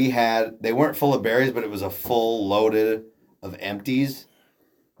 And they weren't full of berries, but it was a full loaded of empties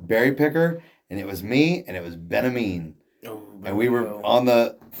berry picker. And it was me and it was Ben Amin. And we were on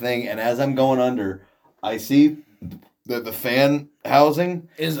the thing, and as I'm going under, I see that the fan housing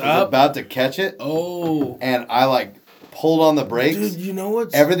Is up? about to catch it, Oh, and I like pulled on the brakes. dude, you know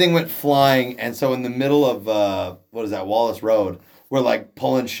what's Everything went flying, and so in the middle of what is that, Wallace Road, we're like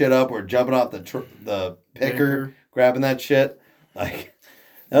pulling shit up, we're jumping off the picker, grabbing that shit. Like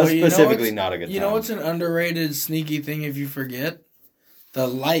that was Well, you know specifically what's- not a good time. You know what's an underrated, sneaky thing if you forget? the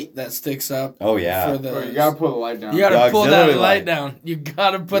light that sticks up. Oh yeah. For the, Bro, you gotta pull the light down. You gotta The pull that auxiliary light light. down. You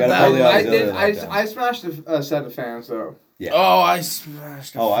gotta put You gotta that pull the light. I did. auxiliary light down. I smashed a set of fans though. Yeah. Oh, I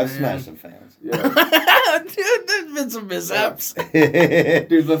smashed. Oh, I've fan. smashed some fans. Yeah. Dude, there's been some mishaps.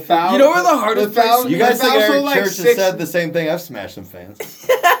 Dude, the foul. You know where the hardest place- You guys the think fouls Eric were like Church has 6 said the same thing? I've smashed some fans.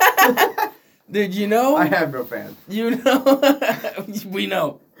 Dude, you know. I have no fans. You know. We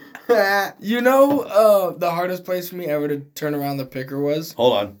know. You know. The hardest place for me ever to turn around the picker was.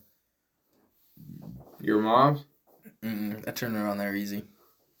 Hold on. Your mom's? I turned around there easy.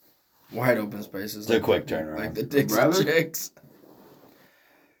 Wide open spaces. It's a quick turnaround. Like the dicks Brother? and chicks.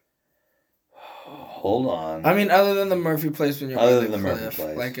 Hold on. I mean, other than the Murphy place when you're Other by than the Murphy cliff,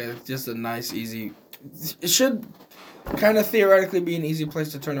 place. like just a nice, easy. It should kind of theoretically be an easy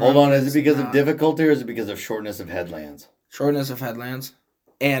place to turn around. Hold on. but Is it it's because of not. difficulty or is it because of shortness of headlands? Shortness of headlands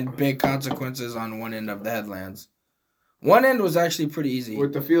and big consequences on one end of the headlands? One end was actually pretty easy,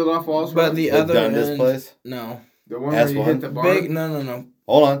 With the field off walls? but the other Dundas end, place? no. The one where you S1? hit the bar? Big, no.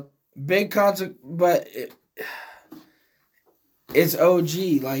 Hold on. Big but it's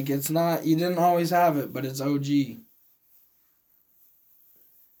OG. Like, it's not, you didn't always have it, but it's OG.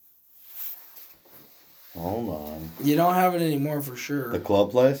 Hold on. You don't have it anymore for sure. The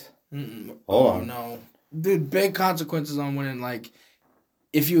club place? Mm-mm. Hold Oh, on. no. Dude, big consequences on winning. Like,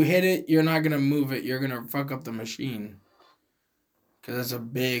 if you hit it, you're not going to move it. You're going to fuck up the machine. Because it's a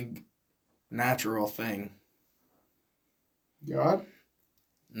big natural thing. God?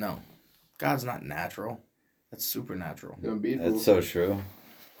 No. God's not natural. That's supernatural. Unbeatable. That's so true.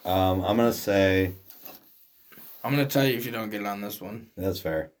 I'm going to say I'm going to tell you if you don't get it on this one. that's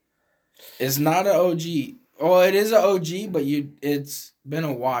fair. It's not an OG. Well, it is an OG, but it's been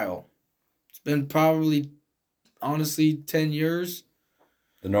a while. It's been probably, honestly, 10 years.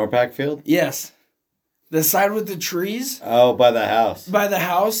 The Norpac field? Yes. The side with the trees Oh, by the house. by the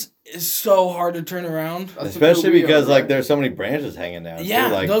house is so hard to turn around. That's Especially a good because wheel, like right? there's so many branches hanging down. Yeah,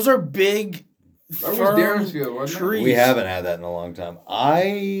 too. Like those are big, That was firm Darren's field, wasn't it? trees. we haven't had that in a long time.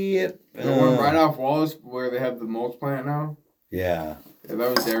 The one right off Wallace where they have the mulch plant now? Yeah. Yeah,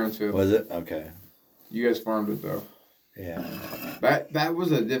 that was Darren's field. Was it? Okay. You guys farmed it though. Yeah. That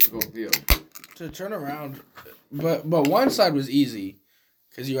was a difficult field. To turn around. But one side was easy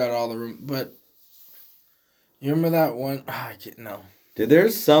because you had all the room. But you remember that one? I can't, no. Dude,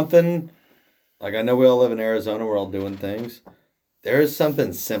 there's something like I know we all live in Arizona. We're all doing things. There is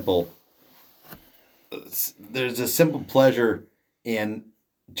something simple. There's a simple pleasure in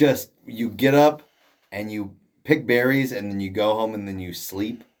just you get up and you pick berries and then you go home and then you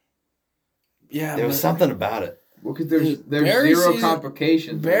sleep. Yeah, There was but something about it. Well, because there's Dude, berry zero season-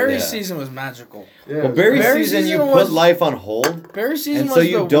 complications. berry Yeah. season was magical. Yeah, Well, berry Berry season, you season put was- life on hold, Berry season and was so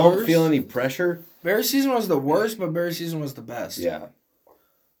you the don't worst. feel any pressure. Berry season was the worst, but berry season was the best. Yeah.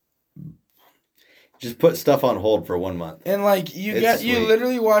 Just put stuff on hold for 1 month. And like you It's you sweet.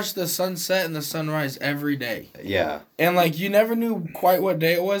 literally watched the sunset and the sunrise every day. Yeah. And like you never knew quite what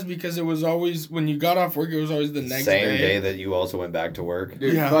day it was because it was always when you got off work it was always the next Same day that you also went back to work.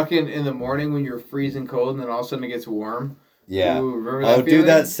 Dude, Yeah. fucking in the morning when you're freezing cold and then all of a sudden it gets warm. Yeah. Ooh, remember that Oh, dude, feeling?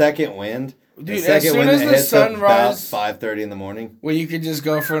 that second wind. Dude, the as second soon wind as that the hits sun about rise 5:30 in the morning. when you could just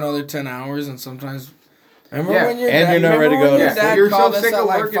go for another 10 hours and sometimes remember Yeah, when your and dad, you're not remember ready to when go your to dad You're so called us sick at of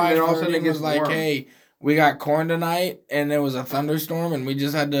like working, then all of a 5:30 sudden it and was gets like, warm. "Hey, we got corn tonight," and there was a thunderstorm, and we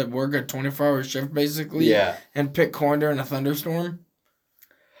just had to work a 24-hour shift basically, Yeah. and pick corn during a thunderstorm.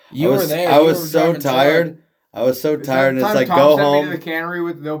 You I were was, there. I you was were so driving tired. truck. I was so It's tired, and it's time like, Tom go sent me to home. the cannery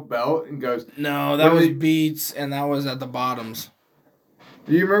with no belt and goes, No, that What was did- Beats, and that was at the bottoms.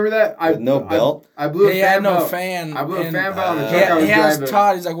 do you remember that? With no belt? I blew a He fan had no belt. fan. I blew a and fan belt on the uh, truck I was he asked driving.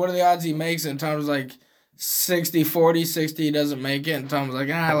 Todd, he's like, "What are the odds he makes it?" And Todd was like, 60-40, 60 he doesn't make it. And Tom was like,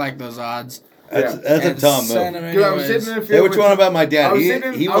 I like those odds. That's, Yeah. that's a And Tom sent move. him Dude, I was anyways. sitting in the Say field which with, one about my I dad. was He,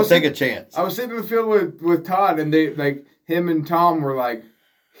 sitting- he I will was take a sitting- chance. I was sitting in the field with Todd, and they like him and Tom were like,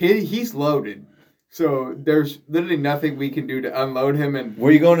 he's loaded. So there's literally nothing we can do to unload him. And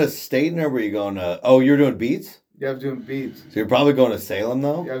Were you going to Staten or were you going to... Oh, you were doing beats? yeah, I was doing beats. So you're probably going to Salem,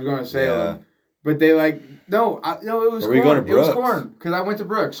 though? Yeah, I was going to Salem. Yeah. But they like, no, it was Or were you corn. going to It was Brooks? corn, because I went to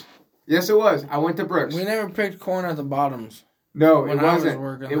Brooks. Yes, it was. I went to Brooks. We never picked corn at the bottoms. No, when it I was wasn't.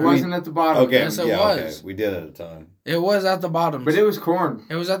 working It there. wasn't at the bottom. Okay, Yes, it yeah, was. okay. We did it at a time. It was at the bottoms. But it was corn.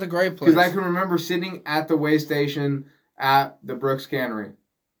 It was at the great place. Because I can remember sitting at the weigh station at the Brooks Cannery.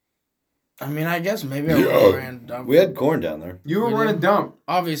 I mean, I guess maybe I Yeah. ran dump. We had corn down there. You were We running did. dump.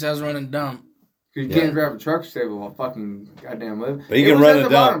 Obviously, I was running dump. Because you Yeah. can't drive a truck to save a fucking goddamn live. But you It can was run at it the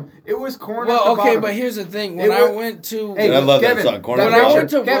down. bottom. It was corn at Well, the okay, bottom. but here's the thing. It When I was- went to... Hey, Dude, I love Kevin, that song, Corn that on the When I Cob. went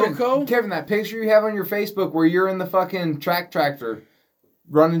to Kevin, Wilco... Kevin, that picture you have on your Facebook where you're in the fucking track tractor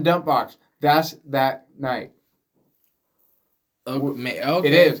Running dump box. That's that night. Okay.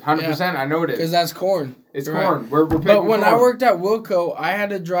 It is 100%. I know it Because is. that's corn. It's You're corn. We're picking But when I corn. worked at Wilco, I had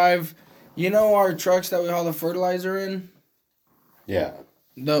to drive. You know our trucks that we haul the fertilizer in, Yeah.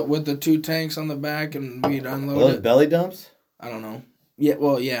 with the 2 tanks on the back, and we'd unload Those it. belly dumps? I don't know. Yeah.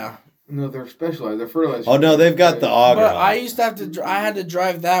 Well, yeah. No, they're specialized. They're fertilizer. Oh, no, they've got the auger. But on I it. used to have to. I had to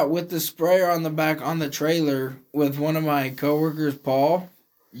drive that with the sprayer on the back on the trailer with one of my coworkers, Paul.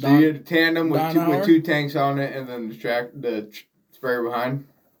 So you had a tandem with Don two, Howard? with 2 tanks on it, and then the sprayer behind.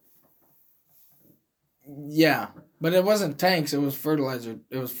 Yeah, but it wasn't tanks. It was fertilizer.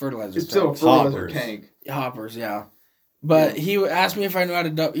 It was fertilizer. It's still a tanks. fertilizer Hoppers. tank. Hoppers, yeah. But he asked me if I knew how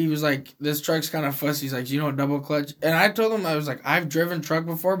to he was like, this truck's kind of fussy. He's like, do you know a double clutch? And I told him, I was like, I've driven truck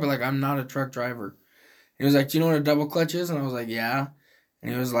before, but like, I'm not a truck driver. He was like, do you know what a double clutch is? And I was like, yeah.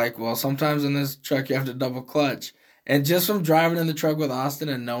 And he was like, well, sometimes in this truck you have to double clutch. And just from driving in the truck with Austin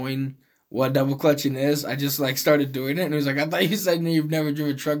and knowing what double clutching is, I just like started doing it. And he was like, I thought you said you've never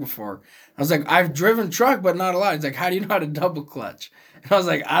driven truck before. I was like, I've driven truck, but not a lot. He's like, how do you know how to double clutch? And I was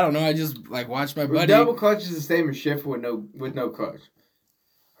like, I don't know. I just like watched my buddy. Double clutch is the same as shift with no clutch.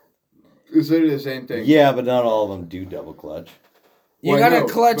 It's literally the same thing. Yeah, but not all of them do double clutch. You Well, I gotta know,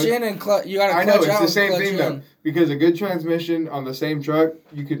 clutch but- in and clutch. You gotta I clutch know, it's out the and same clutch thing in. though. Because a good transmission on the same truck,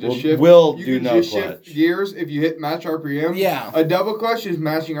 you could just shift. Will you do could no just clutch. shift gears if you hit match RPM. Yeah. A double clutch is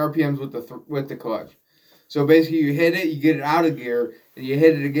matching RPMs with the clutch. So basically, you hit it, you get it out of gear, and you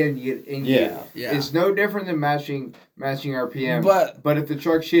hit it again, you get it in gear. Yeah. It's no different than matching RPM. But if the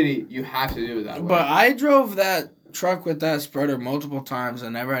truck's shitty, you have to do it that way. But I drove that truck with that spreader multiple times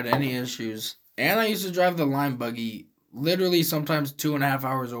and never had any issues. And I used to drive the lime buggy literally sometimes 2.5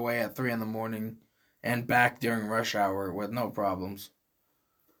 hours away at 3 a.m. and back during rush hour with no problems.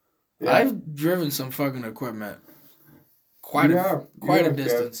 Yeah. I've driven some fucking equipment quite You a have. quite You a have, Kev.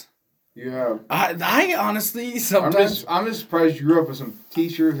 distance. Yeah. I honestly sometimes I'm just surprised you grew up with some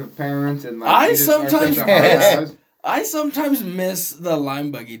t-shirts of parents and like. I you just are sometimes- such a hard ass. I sometimes miss the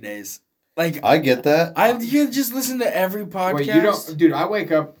lime buggy days. Like I get that. you just listen to every podcast. Wait, you don't, dude. I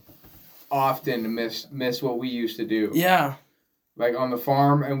wake up often to miss what we used to do. Yeah. Like on the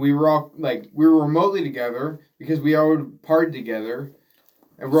farm, and we were all like we were remotely together because we all would party together,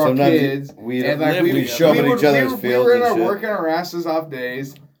 and we're all Sometimes kids. we'd and like live we'd show up at each other's we fields were in and our shit. working our asses off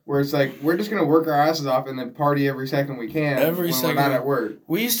days. Where it's like we're just gonna work our asses off and then party every second we can. Every when second. we're not at work.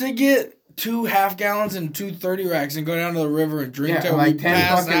 We used to get 2 half gallons and 2 30 racks and go down to the river and drink Yeah, till and like we 10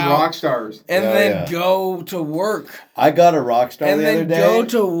 pass fucking out, rock stars. and Oh, then yeah. go to work, I got a rock star and the other then day. go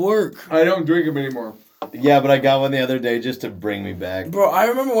to work. I don't drink them anymore. Yeah, but I got one the other day just to bring me back. Bro, I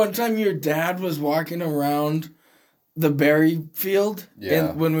remember one time your dad was walking around the berry field, Yeah.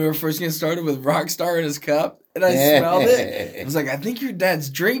 and when we were first getting started with Rockstar in his cup, and I smelled it. I was like, I think your dad's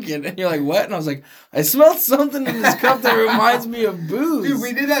drinking, and you're like, what? And I was like, I smelled something in this cup that reminds me of booze. Dude,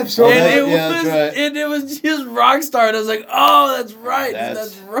 we did that so And much. it yeah, was, that's right. and it was just Rockstar, and I was like, "Oh, that's right, That's-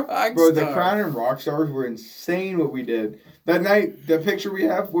 that's Rockstar." Bro, the Crown and Rockstars were insane what we did. That night, the picture we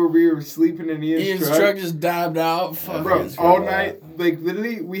have where we were sleeping in Ian's truck just dabbed out. Fuck. Bro, It's all real night, like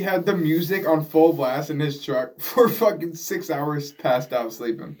literally, we had the music on full blast in his truck for fucking 6 hours passed out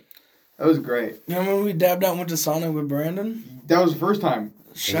sleeping. That was great. Remember when we dabbed out and went to Sonic with Brandon? That was the first time. It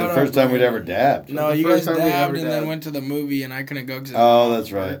was Shout the out, first time we'd Brandon. ever dabbed. No, The you first guys time we dabbed ever and then dabbed. went to the movie, and I couldn't go because Oh,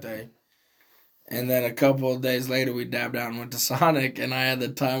 that's right. birthday. And then a couple of days later, we dabbed out and went to Sonic, and I had the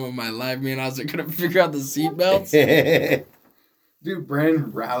time of my life. Me and Ozzy couldn't figure out the seatbelts. Dude,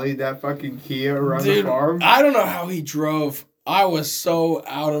 Brandon rallied that fucking Kia around Dude, the farm. I don't know how he drove. I was so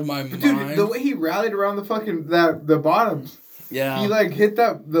out of my mind. Dude, the way he rallied around the fucking the bottoms, yeah. he like hit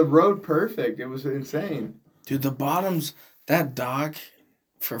the road perfect. It was insane. Dude, the bottoms, that dock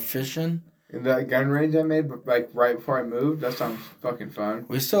for fishing, And that gun range I made, like right before I moved, that sounds fucking fun.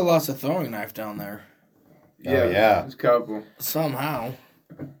 we still lost a throwing knife down there. yeah. There's a couple. Somehow.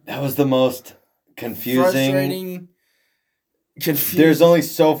 That was the most confusing. Frustrating. Confusing. There's only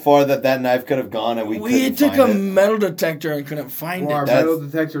so far that knife could have gone, and we We couldn't took find a it. metal detector and couldn't find Well, our it. That's- metal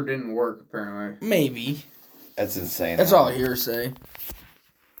detector didn't work, apparently. Maybe. That's insane. That's though. all hearsay.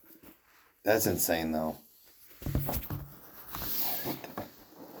 That's insane, though.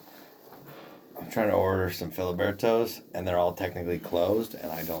 I'm trying to order some Filibertos, and they're all technically closed,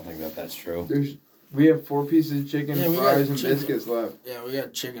 and I don't think that's true. We have 4 pieces of chicken, Yeah, we got fries, and chicken. biscuits left. Yeah, we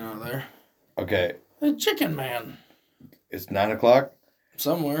got chicken out there. Okay, The chicken man. it's 9 o'clock.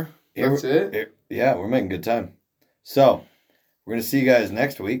 Somewhere. That's it? Yeah, we're making good time. So, we're going to see you guys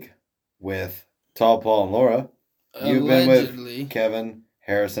next week with Tall Paul and Laura. You've been Allegedly. with Kevin,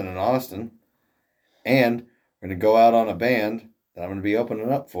 Harrison, and Austin. And we're going to go out on a band that I'm going to be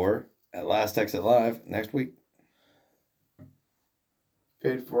opening up for at Last Exit Live next week.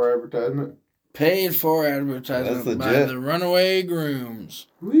 Paid for advertisement. Paid for advertisement That's by legit. the Runaway Grooms.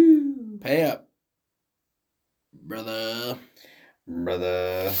 Woo! Pay up, brother.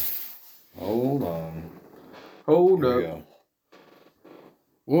 Brother. Hold on. Hold Here we up. go.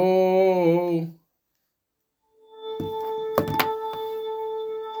 Whoa.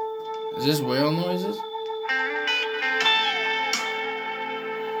 Is this whale noises?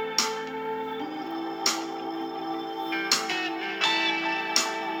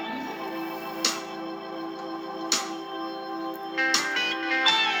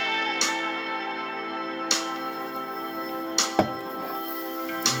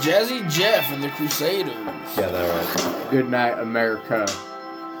 Jazzy Jeff and the Crusaders. Yeah, that right. Good night, America.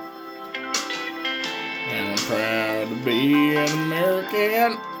 And I'm proud to be an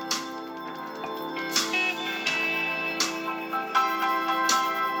American.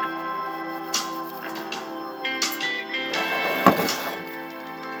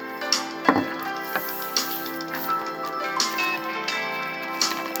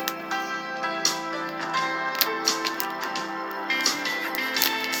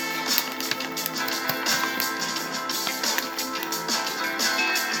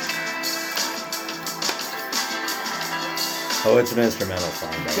 Oh, it's an instrumental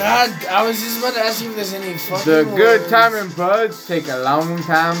song. by the way. God, I was just about to ask you if there's any fucking The good words. time and buds take a long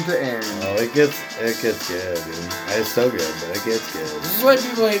time to end. Oh, it gets good, dude. It's so good, but it gets good. This is why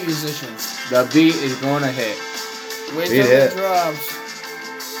people hate musicians. The beat is going to hit. Wait Beat till it. it drops.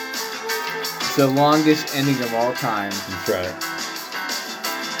 It's the longest ending of all time. That's right.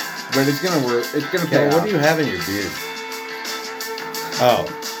 But it's gonna work. It's gonna pay Okay, what off. do you have in your beard?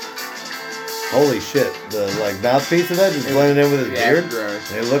 Oh. Holy shit. The mouthpiece of that just blended in with his Yeah, beard.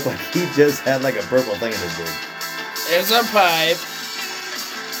 gross. And it looked like he just had like a purple thing in his beard. It's a pipe.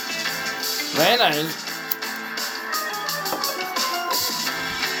 Very nice.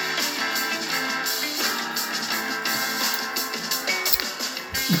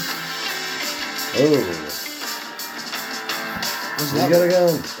 Oh. What's You that? gotta go.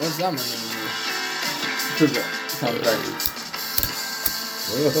 What's that one? Sounds like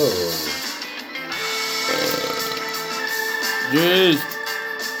Whoa. Jeez.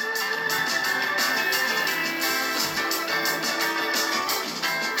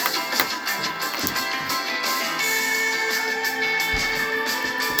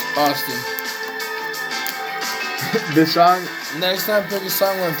 Austin. the song Next time, pick a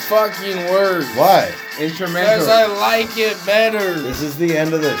song with fucking words. Why? instrumental. Because I like it better. This is the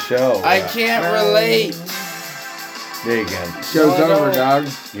end of the show. I can't relate. Yeah, you can. Show's No, I over, don't. dog.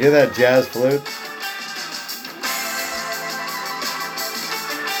 You hear that jazz flute?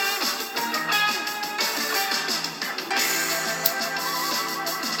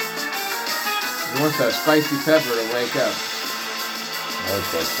 He wants that spicy pepper to wake up. Oh,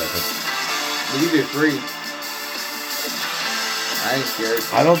 it's like second. We can do 3. I ain't scared.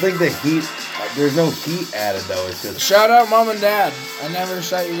 I don't think the heat. There's no heat added though. It's just. Shout out Mom and Dad. I never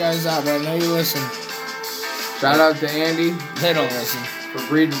shout you guys out, but I know you listen. Shout out to Andy They don't listen. for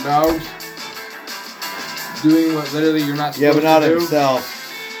breeding dogs. Doing what literally you're not Yeah, supposed but not to do. himself.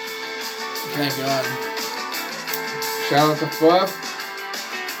 Thank God. Shout out to Fluff.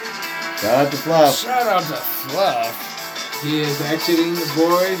 Shout out to Fluff. Shout out to Fluff. He is exiting the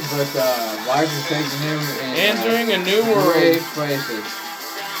boys, but life is taking him in Entering a new great world. places.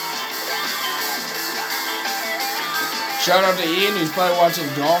 Shout out to Ian, who's probably watching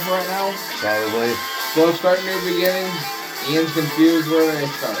golf right now. Probably. Slow start, new beginning. Ian's confused where they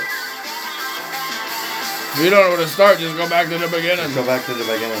start. If you don't know where to start, just go back to the beginning. Let's go back to the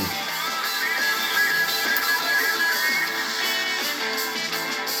beginning.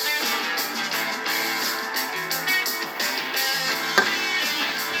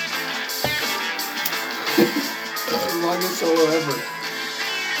 That's the longest solo ever.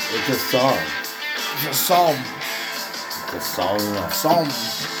 It's a song. It's a psalm. It's a song. Psalm.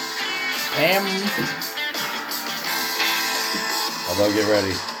 Pam. Although, get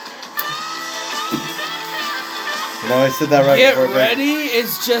ready. You know, I said that right Get before. break. ready.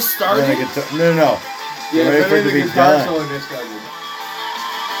 It's just Then I starting. get to- no. Yeah, Get ready but for it then to the be guitar done. solo just started.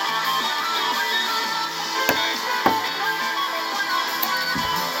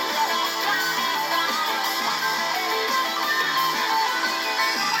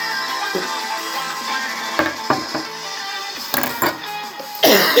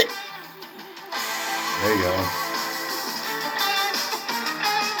 There you go.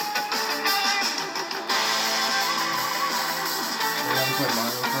 We're gonna play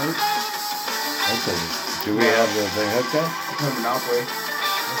Mario Kart. Okay. Do we have the thing hooked up? I play Monopoly.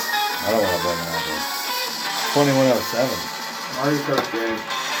 I don't want to play Monopoly. 2107. Mario Kart's great.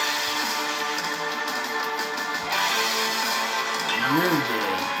 Really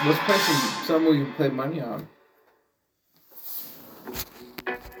good. Let's play some we can play money on.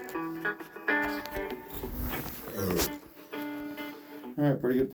 All right, pretty good.